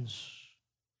contradictions.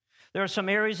 There are some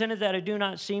areas in it that I do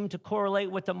not seem to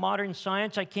correlate with the modern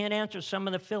science. I can't answer some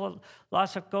of the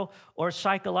philosophical or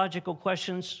psychological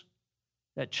questions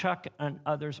that Chuck and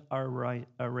others are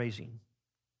raising."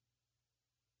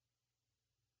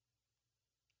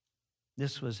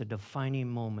 This was a defining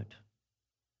moment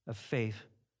of faith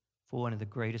for one of the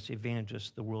greatest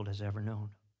evangelists the world has ever known.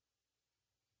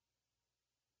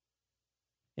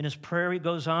 In his prayer, he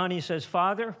goes on, he says,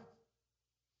 "Father,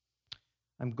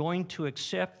 I'm going to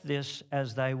accept this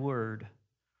as thy word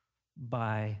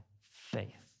by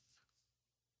faith."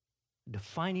 A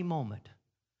defining moment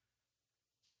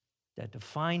that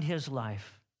defined his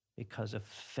life because of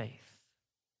faith.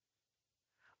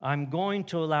 I'm going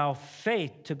to allow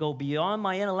faith to go beyond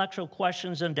my intellectual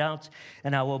questions and doubts,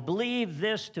 and I will believe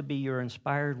this to be your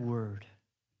inspired word.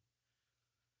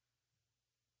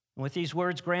 And with these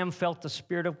words, Graham felt the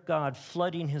Spirit of God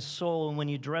flooding his soul, and when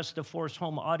he addressed the Forest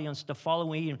Home audience the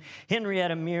following evening,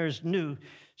 Henrietta Mears knew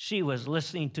she was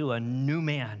listening to a new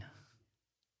man.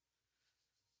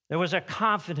 There was a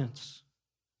confidence,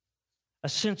 a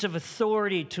sense of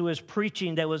authority to his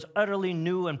preaching that was utterly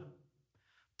new and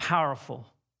powerful.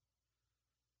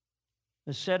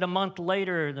 It said a month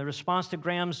later, the response to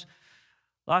Graham's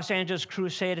Los Angeles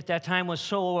crusade at that time was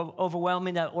so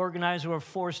overwhelming that organizers were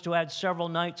forced to add several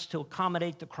nights to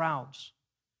accommodate the crowds.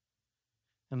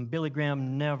 And Billy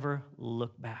Graham never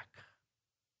looked back,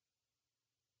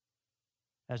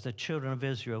 as the children of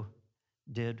Israel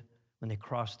did when they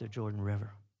crossed the Jordan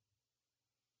River.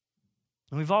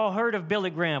 And we've all heard of Billy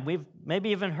Graham. We've maybe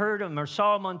even heard him or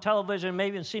saw him on television,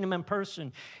 maybe even seen him in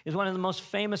person. He's one of the most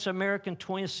famous American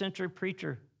 20th century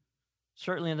preachers,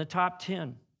 certainly in the top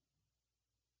 10.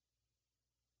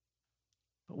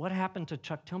 But what happened to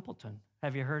Chuck Templeton?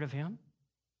 Have you heard of him?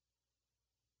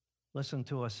 Listen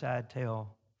to a sad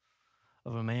tale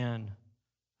of a man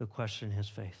who questioned his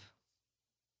faith.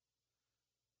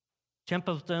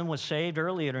 Templeton was saved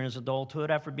early in his adulthood.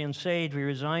 After being saved, he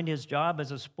resigned his job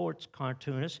as a sports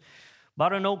cartoonist,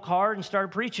 bought an old car, and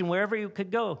started preaching wherever he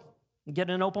could go and get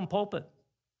an open pulpit.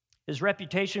 His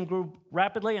reputation grew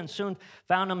rapidly and soon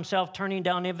found himself turning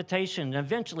down invitations. And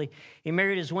eventually, he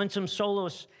married his winsome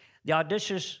soloist. The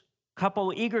audacious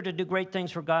couple, eager to do great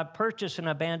things for God, purchased an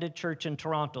abandoned church in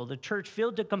Toronto. The church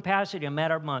filled to capacity in a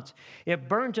matter of months. It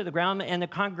burned to the ground, and the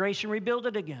congregation rebuilt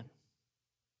it again.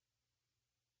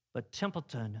 But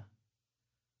Templeton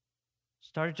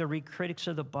started to read critics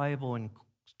of the Bible and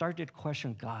started to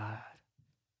question God.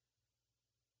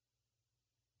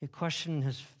 He questioned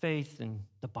his faith in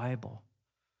the Bible.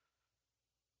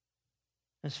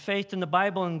 His faith in the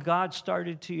Bible and God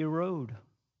started to erode.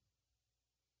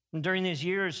 And during these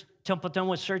years, Templeton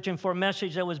was searching for a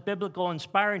message that was biblical,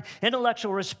 inspiring,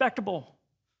 intellectual, respectable,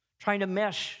 trying to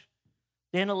mesh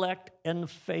the intellect and the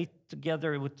faith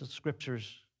together with the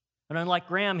scriptures. And unlike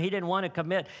Graham, he didn't want to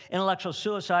commit intellectual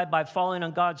suicide by falling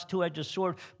on God's two-edged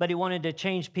sword, but he wanted to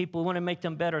change people. He wanted to make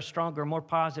them better, stronger, more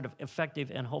positive,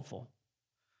 effective, and hopeful.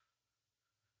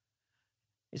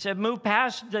 He said, move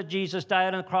past that Jesus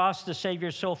died on the cross to save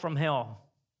your soul from hell.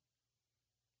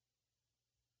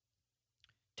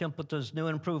 Templeton's new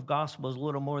and improved gospel is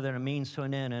little more than a means to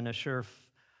an end and a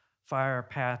surefire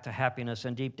path to happiness.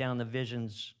 And deep down, the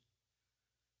visions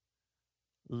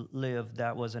lived,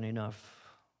 that wasn't enough.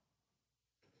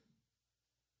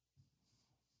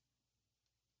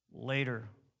 Later,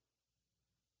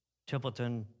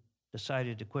 Templeton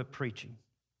decided to quit preaching.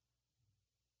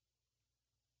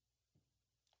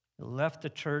 He left the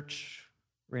church,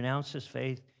 renounced his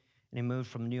faith, and he moved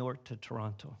from New York to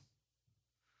Toronto.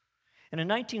 And in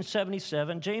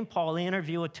 1977, Jane Paul, in an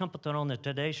interview with Templeton on the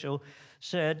Today Show,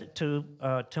 said to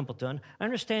Templeton, I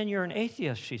understand you're an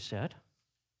atheist, she said.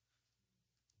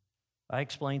 I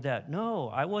explained that. No,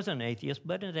 I wasn't an atheist,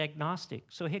 but an agnostic.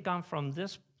 So he had gone from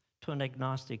this to an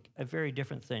agnostic, a very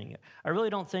different thing. I really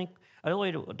don't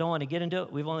want to get into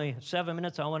it. We've only 7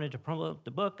 minutes. I wanted to promote the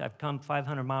book. I've come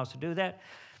 500 miles to do that.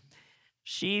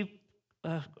 She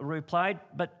replied,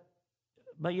 but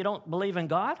you don't believe in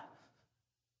God?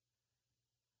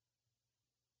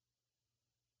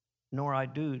 Nor I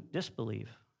do disbelieve,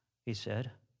 he said.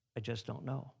 I just don't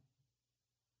know.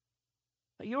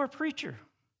 But you're a preacher.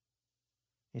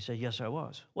 He said, yes, I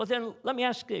was. Well, then let me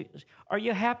ask you, are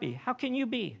you happy? How can you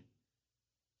be?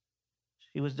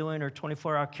 She was doing her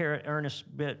 24-hour care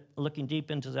earnest bit, looking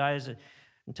deep into his eyes. And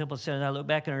Templeton said, I looked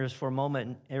back at her just for a moment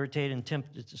and irritated and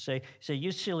tempted to say, he said,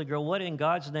 you silly girl, what in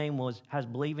God's name has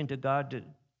believing to God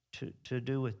to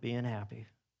do with being happy?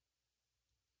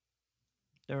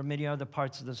 There are many other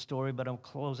parts of the story, but I'll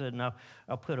close it and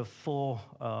I'll put a full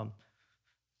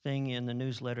thing in the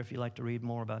newsletter if you'd like to read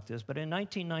more about this. But in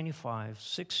 1995,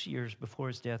 6 years before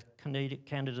his death,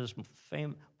 Canada's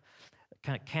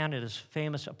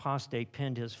famous apostate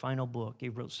penned his final book. He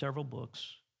wrote several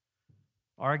books,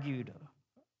 argued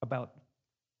about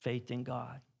faith in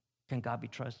God. Can God be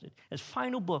trusted? His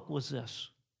final book was this.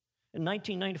 In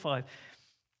 1995,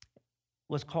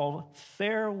 was called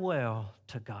Farewell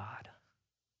to God.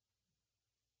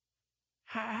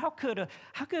 How could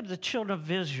the children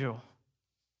of Israel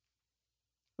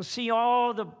see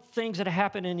all the things that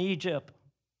happened in Egypt,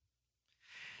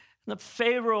 the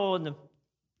Pharaoh and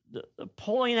the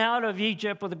pulling out of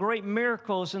Egypt with the great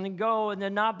miracles, and then go and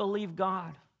then not believe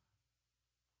God?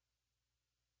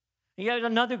 And yet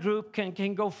another group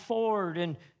can go forward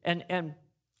and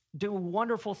do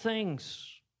wonderful things.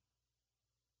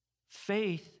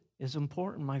 Faith is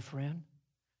important, my friend.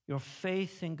 Your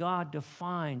faith in God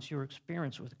defines your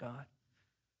experience with God.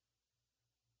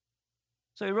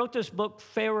 So he wrote this book,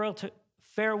 Farewell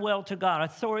to God,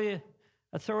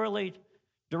 a thoroughly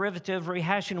derivative,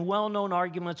 rehashing well-known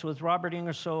arguments with Robert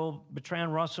Ingersoll,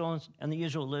 Bertrand Russell, and the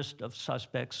usual list of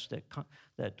suspects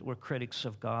that were critics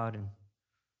of God and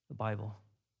the Bible.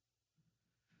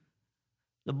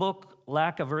 The book,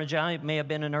 lack of originality, may have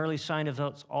been an early sign of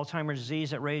Alzheimer's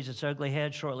disease that raised its ugly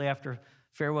head shortly after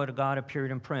Farewell to God appeared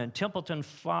in print. Templeton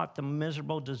fought the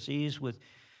miserable disease with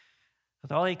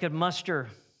all he could muster,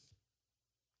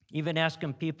 even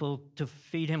asking people to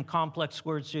feed him complex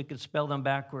words so he could spell them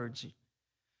backwards.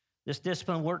 This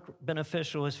discipline worked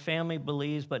beneficial, his family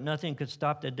believes, but nothing could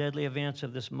stop the deadly advance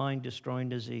of this mind-destroying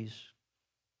disease.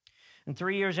 And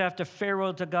 3 years after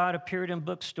Farewell to God appeared in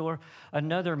bookstore,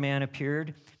 another man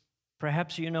appeared.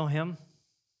 Perhaps you know him.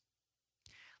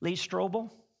 Lee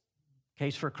Strobel,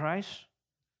 Case for Christ.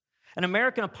 An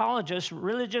American apologist,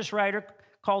 religious writer,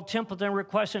 called Templeton,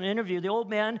 requested an interview. The old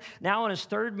man, now in his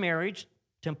third marriage,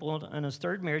 Templeton in his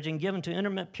third marriage, and given to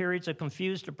intermittent periods of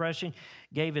confused depression,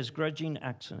 gave his grudging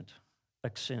accent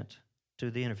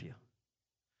to the interview.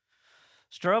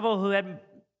 Strobel, who had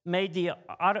made the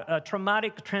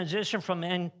traumatic transition from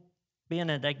being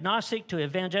an agnostic to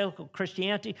evangelical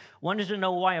Christianity, wanted to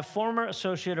know why a former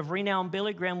associate of renowned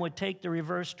Billy Graham would take the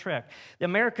reverse trek. The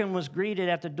American was greeted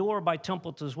at the door by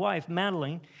Templeton's wife,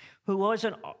 Madeline, who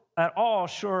wasn't at all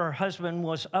sure her husband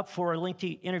was up for a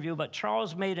lengthy interview, but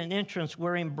Charles made an entrance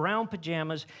wearing brown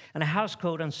pajamas and a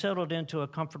housecoat and settled into a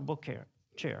comfortable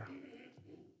chair.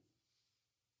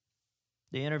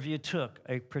 The interview took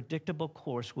a predictable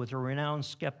course with a renowned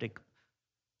skeptic.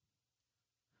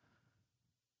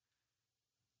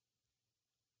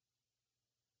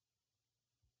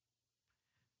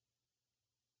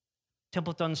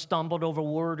 Templeton stumbled over a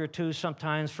word or two,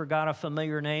 sometimes forgot a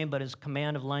familiar name, but his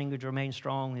command of language remained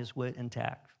strong, his wit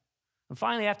intact. And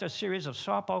finally, after a series of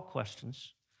softball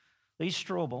questions, Lee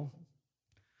Strobel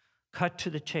cut to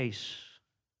the chase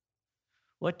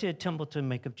What did Templeton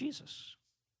make of Jesus?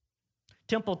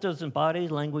 Templeton's body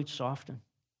language softened.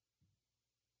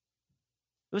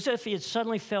 It was as if he had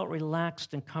suddenly felt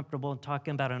relaxed and comfortable in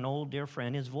talking about an old dear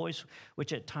friend. His voice,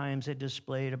 which at times had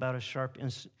displayed about a sharp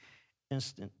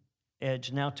instant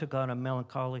edge, now took on a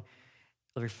melancholy,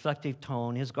 reflective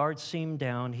tone. His guard seemed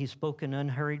down. He spoke in an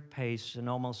unhurried pace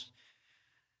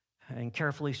and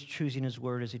carefully choosing his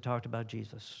word as he talked about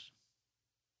Jesus.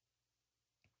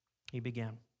 He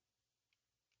began.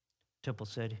 Temple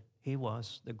said he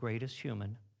was the greatest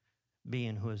human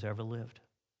being who has ever lived.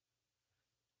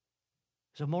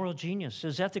 He's a moral genius.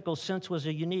 His ethical sense was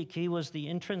unique. He was the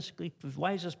intrinsically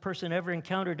wisest person ever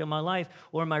encountered in my life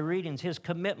or in my readings. His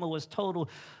commitment was total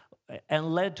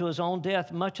and led to his own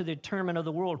death, much of the determinant of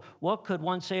the world. What could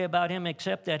one say about him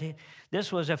except that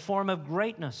this was a form of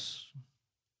greatness?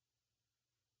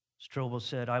 Strobel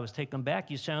said, I was taken back.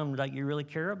 You sound like you really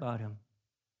care about him.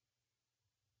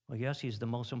 Well, yes, he's the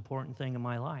most important thing in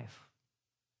my life,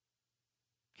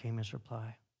 came his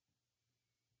reply.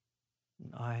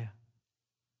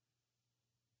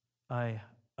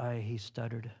 He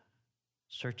stuttered,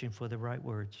 searching for the right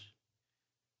words.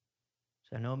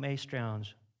 So I know it may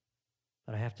strange,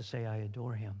 but I have to say I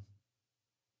adore him.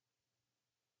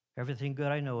 Everything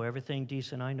good I know, everything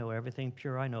decent I know, everything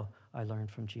pure I know, I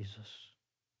learned from Jesus.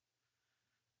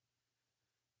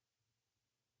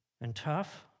 And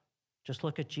tough? Just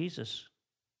look at Jesus.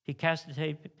 He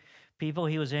castigated people.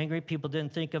 He was angry. People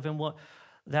didn't think of him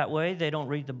that way. They don't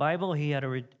read the Bible. He had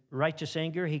a righteous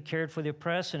anger. He cared for the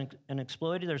oppressed and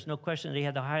exploited. There's no question that he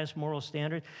had the highest moral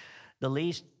standard.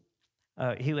 He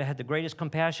had the greatest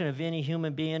compassion of any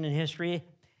human being in history.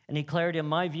 And he declared, in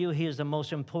my view, he is the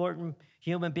most important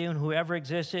human being who ever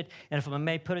existed. And if I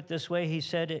may put it this way, he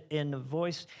said it in a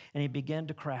voice, and he began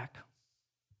to crack.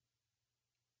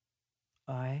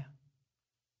 I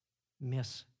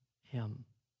miss him.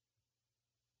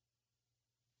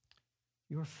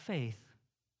 Your faith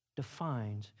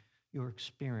defines your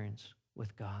experience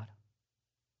with God.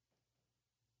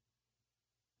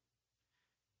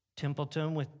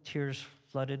 Templeton, with tears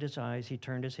flooded his eyes, he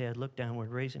turned his head, looked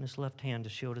downward, raising his left hand to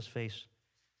shield his face.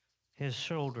 His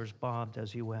shoulders bobbed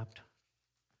as he wept.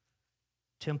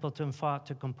 Templeton fought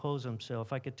to compose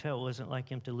himself. I could tell it wasn't like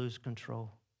him to lose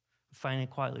control. Finally,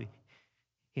 quietly,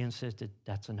 he insisted,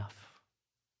 that's enough,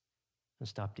 and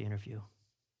stopped the interview.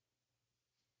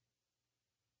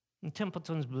 In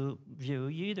Templeton's view, you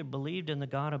either believed in the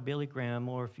God of Billy Graham,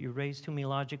 or if you raised too many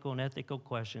logical and ethical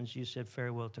questions, you said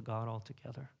farewell to God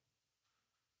altogether.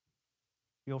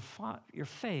 Your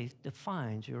faith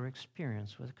defines your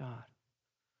experience with God.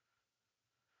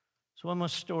 So one more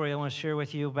story I want to share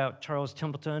with you about Charles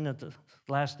Templeton at the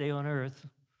last day on earth.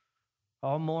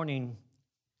 All morning,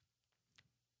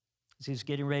 as he's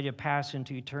getting ready to pass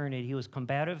into eternity, he was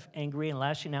combative, angry, and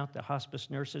lashing out the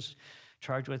hospice nurses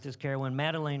charged with his care. When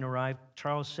Madeleine arrived,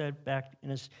 Charles sat back in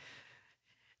his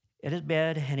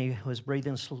bed, and he was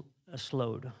breathing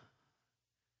slowed.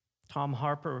 Tom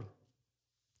Harper,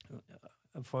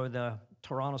 for the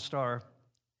Toronto Star,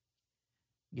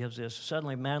 gives this.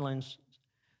 Suddenly, Madeleine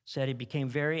said he became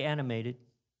very animated,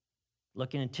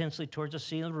 looking intensely towards the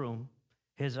ceiling of the room,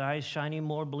 his eyes shining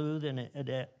more blue than it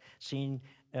had seen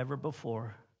ever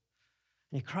before.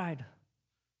 And he cried,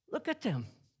 "Look at them.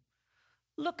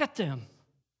 Look at them.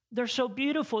 They're so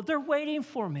beautiful. They're waiting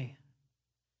for me.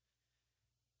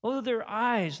 Oh, their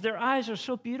eyes are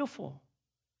so beautiful."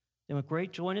 Then with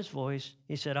great joy in his voice,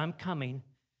 he said, "I'm coming."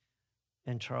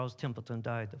 And Charles Templeton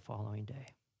died the following day.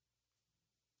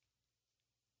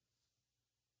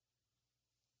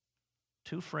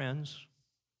 Two friends,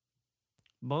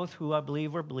 both who I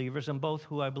believe were believers and both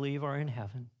who I believe are in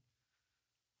heaven.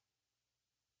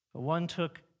 But one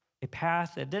took a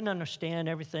path that didn't understand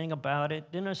everything about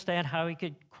it, didn't understand how he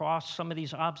could cross some of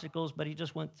these obstacles, but he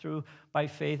just went through by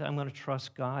faith. I'm going to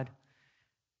trust God.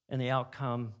 And the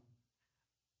outcome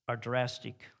are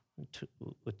drastic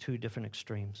with two different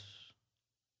extremes.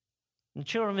 And the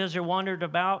children of Israel wandered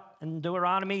about in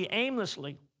Deuteronomy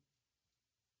aimlessly.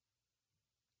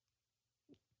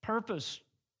 Purpose,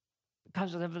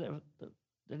 because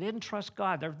they didn't trust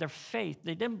God, their faith.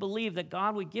 They didn't believe that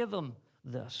God would give them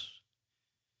this.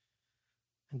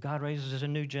 And God raises a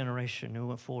new generation who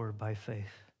went forward by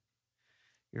faith.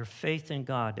 Your faith in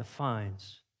God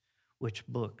defines which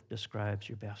book describes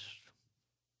you best.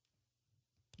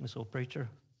 This old preacher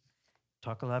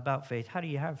talk a lot about faith. How do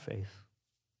you have faith?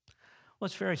 Well,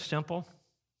 it's very simple.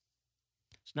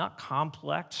 It's not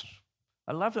complex.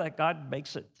 I love that God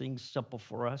makes things simple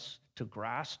for us to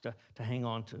grasp, to hang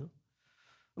on to.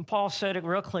 And Paul said it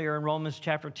real clear in Romans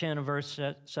chapter 10 and verse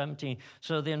 17.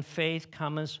 So then faith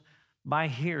comes by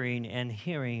hearing, and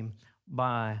hearing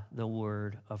by the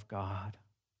word of God.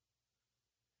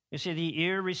 You see, the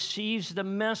ear receives the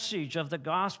message of the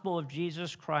gospel of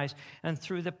Jesus Christ, and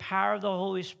through the power of the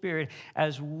Holy Spirit,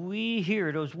 as we hear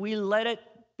it, as we let it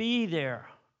be there,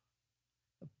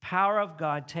 the power of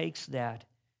God takes that,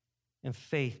 and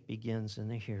faith begins in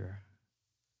the hearer.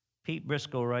 Pete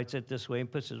Briscoe writes it this way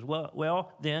and puts it,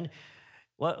 what then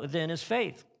is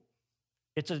faith?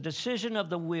 It's a decision of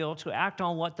the will to act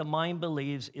on what the mind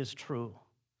believes is true.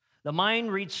 The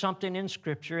mind reads something in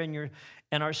Scripture,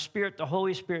 and our spirit, the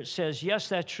Holy Spirit, says, yes,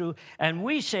 that's true. And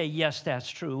we say, yes, that's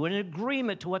true. In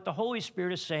agreement to what the Holy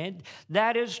Spirit is saying,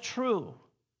 that is true.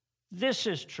 This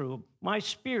is true. My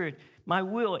spirit, my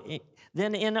will.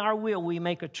 Then in our will, we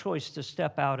make a choice to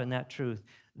step out in that truth.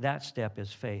 That step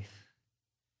is faith.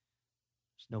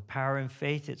 There's no power in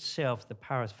faith itself. The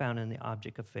power is found in the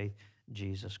object of faith,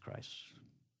 Jesus Christ.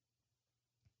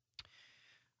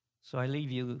 So I leave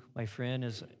you, my friend,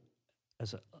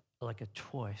 like a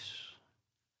choice.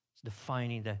 It's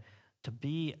defining to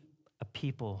be a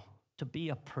people, to be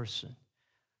a person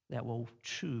that will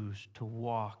choose to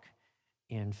walk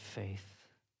in faith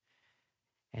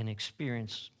and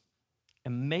experience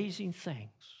amazing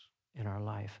things in our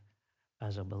life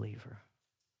as a believer.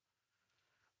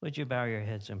 Would you bow your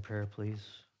heads in prayer, please?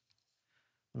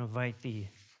 I'm going to invite the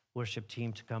worship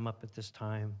team to come up at this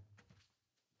time.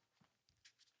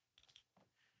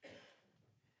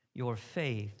 Your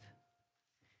faith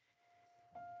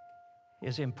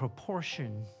is in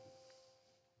proportion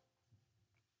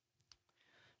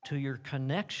to your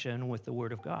connection with the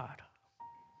Word of God.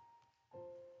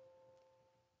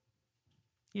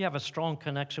 You have a strong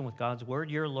connection with God's Word.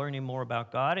 You're learning more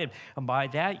about God, and by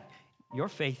that, your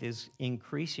faith is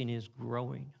increasing, is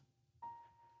growing.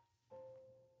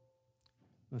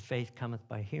 And faith cometh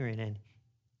by hearing, and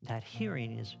that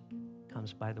hearing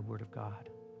comes by the Word of God.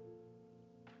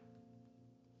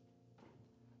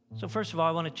 So first of all,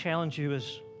 I want to challenge you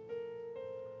as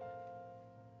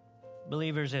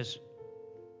believers, as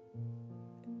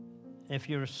if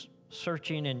you're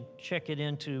searching and checking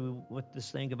into what this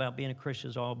thing about being a Christian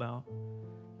is all about.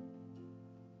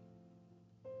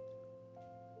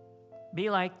 Be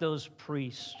like those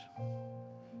priests.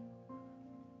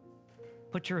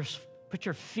 Put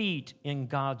your feet in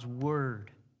God's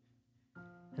Word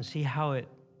and see how it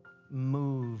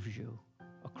moves you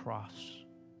across.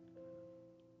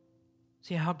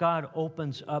 See how God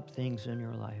opens up things in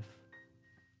your life.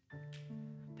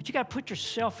 But you got to put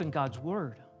yourself in God's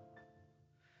Word.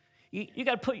 You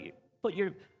got to put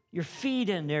your feet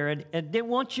in there, and then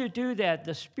once you do that,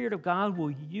 the Spirit of God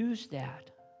will use that.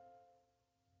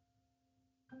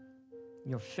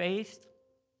 Your faith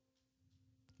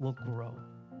will grow.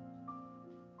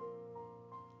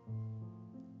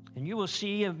 And you will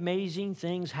see amazing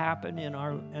things happen in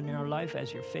our life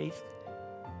as your faith,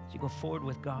 as you go forward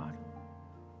with God.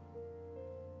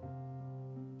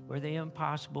 Where the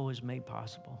impossible is made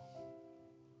possible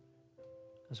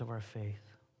because of our faith.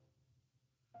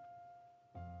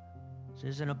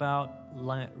 This isn't about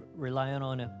relying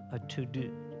on a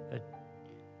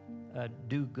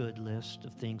do-good list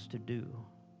of things to do.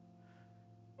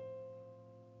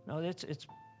 No, it's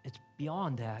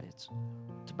beyond that. It's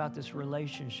about this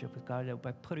relationship with God, that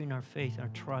by putting our faith and our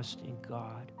trust in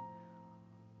God,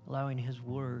 allowing His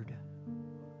Word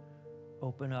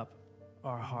open up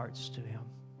our hearts to Him.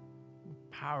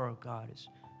 The power of God is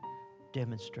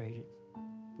demonstrated.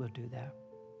 We'll do that.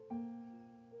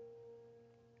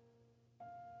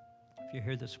 If you're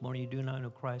here this morning, you do not know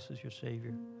Christ as your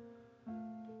Savior,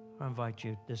 I invite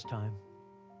you this time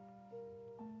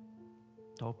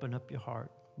to open up your heart,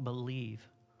 believe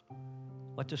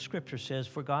what the Scripture says.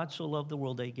 For God so loved the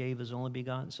world that He gave His only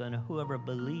begotten Son, and whoever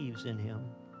believes in Him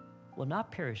will not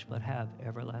perish but have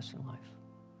everlasting life.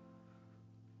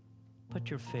 Put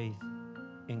your faith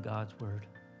in God's Word.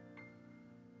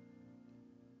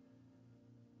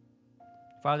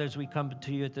 Father, as we come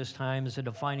to you at this time, is a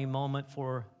defining moment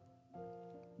for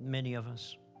many of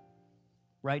us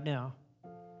right now.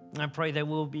 I pray that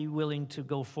we'll be willing to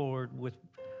go forward with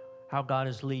how God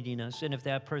is leading us. And if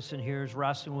that person here is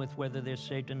wrestling with whether they're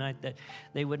saved tonight, that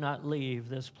they would not leave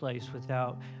this place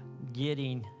without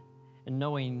getting and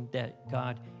knowing that,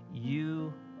 God,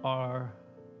 you are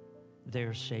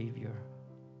their Savior.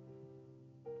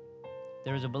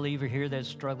 There's a believer here that's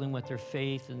struggling with their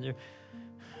faith, and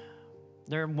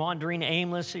they're wandering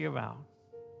aimlessly around.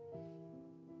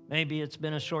 Maybe it's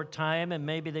been a short time, and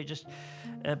maybe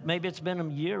maybe it's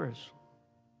been years.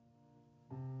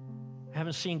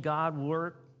 Haven't seen God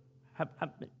work.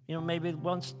 Maybe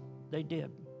once they did.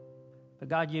 But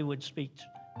God, you would speak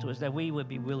to us that we would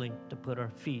be willing to put our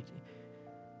feet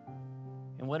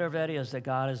and whatever that is that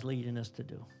God is leading us to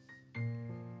do.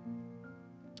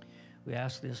 We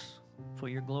ask this for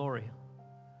your glory.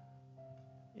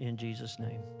 In Jesus'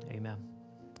 name, amen.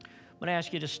 I'm going to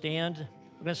ask you to stand.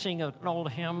 We're going to sing an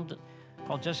old hymn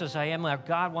called Just As I Am. Now,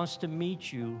 God wants to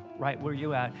meet you right where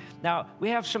you're at. Now, we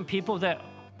have some people that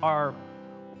are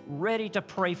ready to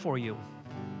pray for you.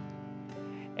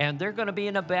 And they're going to be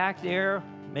in the back there,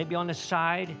 maybe on the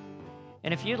side.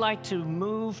 And if you'd like to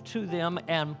move to them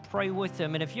and pray with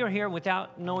them, and if you're here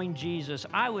without knowing Jesus,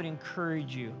 I would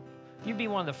encourage you. You'd be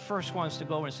one of the first ones to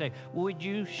go over and say, would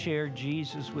you share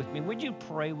Jesus with me? Would you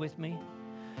pray with me?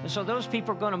 And so those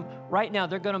people are going to, right now,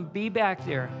 they're going to be back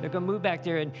there. They're going to move back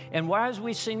there. And while as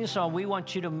we sing this song, we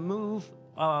want you to move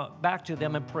back to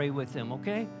them and pray with them,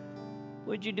 okay?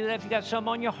 Would you do that? If you got something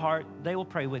on your heart, they will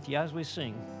pray with you as we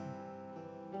sing.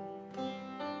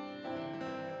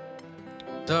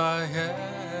 I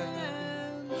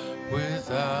am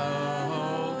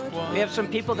without one. We have some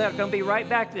people that are going to be right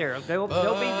back there. They'll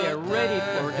be there ready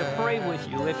to pray with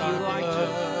you if you like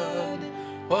to.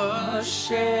 Was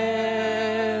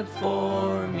shed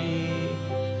for me,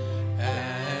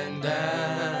 and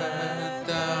that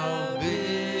thou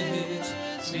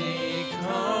bidst me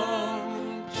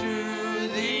come to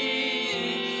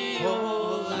thee,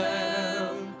 O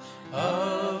Lamb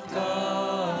of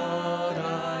God,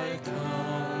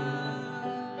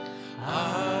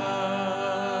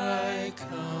 I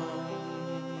come,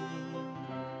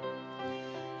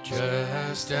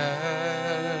 just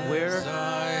as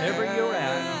wherever you're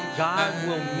at. God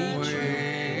will meet you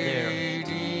there.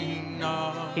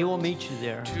 He will meet you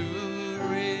there.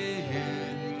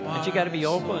 But you got to be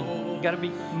open. You got to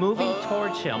be moving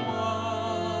towards Him.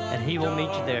 And He will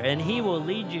meet you there. And He will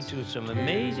lead you to some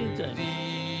amazing things.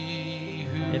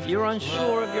 If you're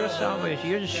unsure of your salvation,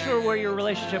 you're unsure where your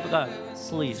relationship with God,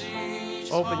 please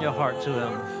open your heart to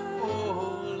Him.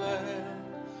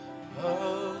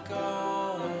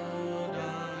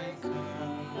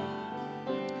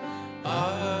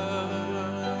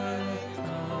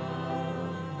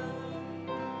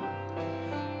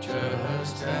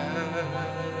 Just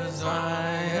as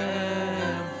I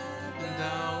am,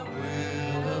 thou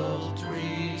wilt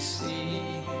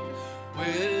receive,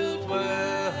 wilt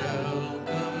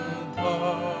welcome,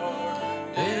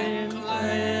 pardon,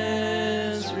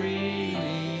 cleanse,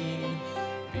 redeem,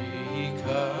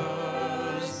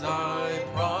 because thy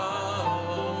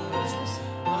promise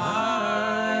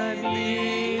I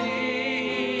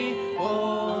believe, O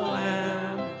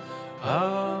Lamb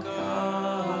of God,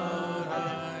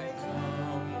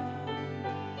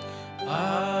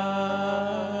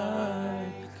 I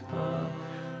come.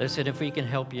 Listen, if we can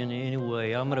help you in any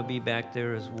way, I'm going to be back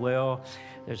there as well.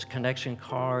 There's connection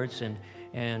cards,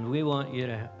 and we want you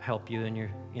to help you in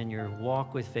your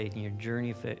walk with faith, in your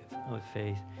journey with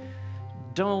faith.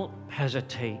 Don't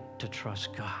hesitate to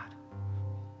trust God.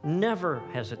 Never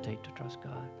hesitate to trust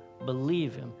God.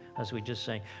 Believe Him, as we just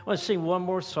sang. I want to sing one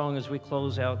more song as we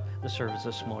close out the service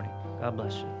this morning. God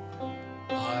bless you.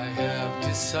 I have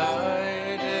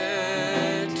decided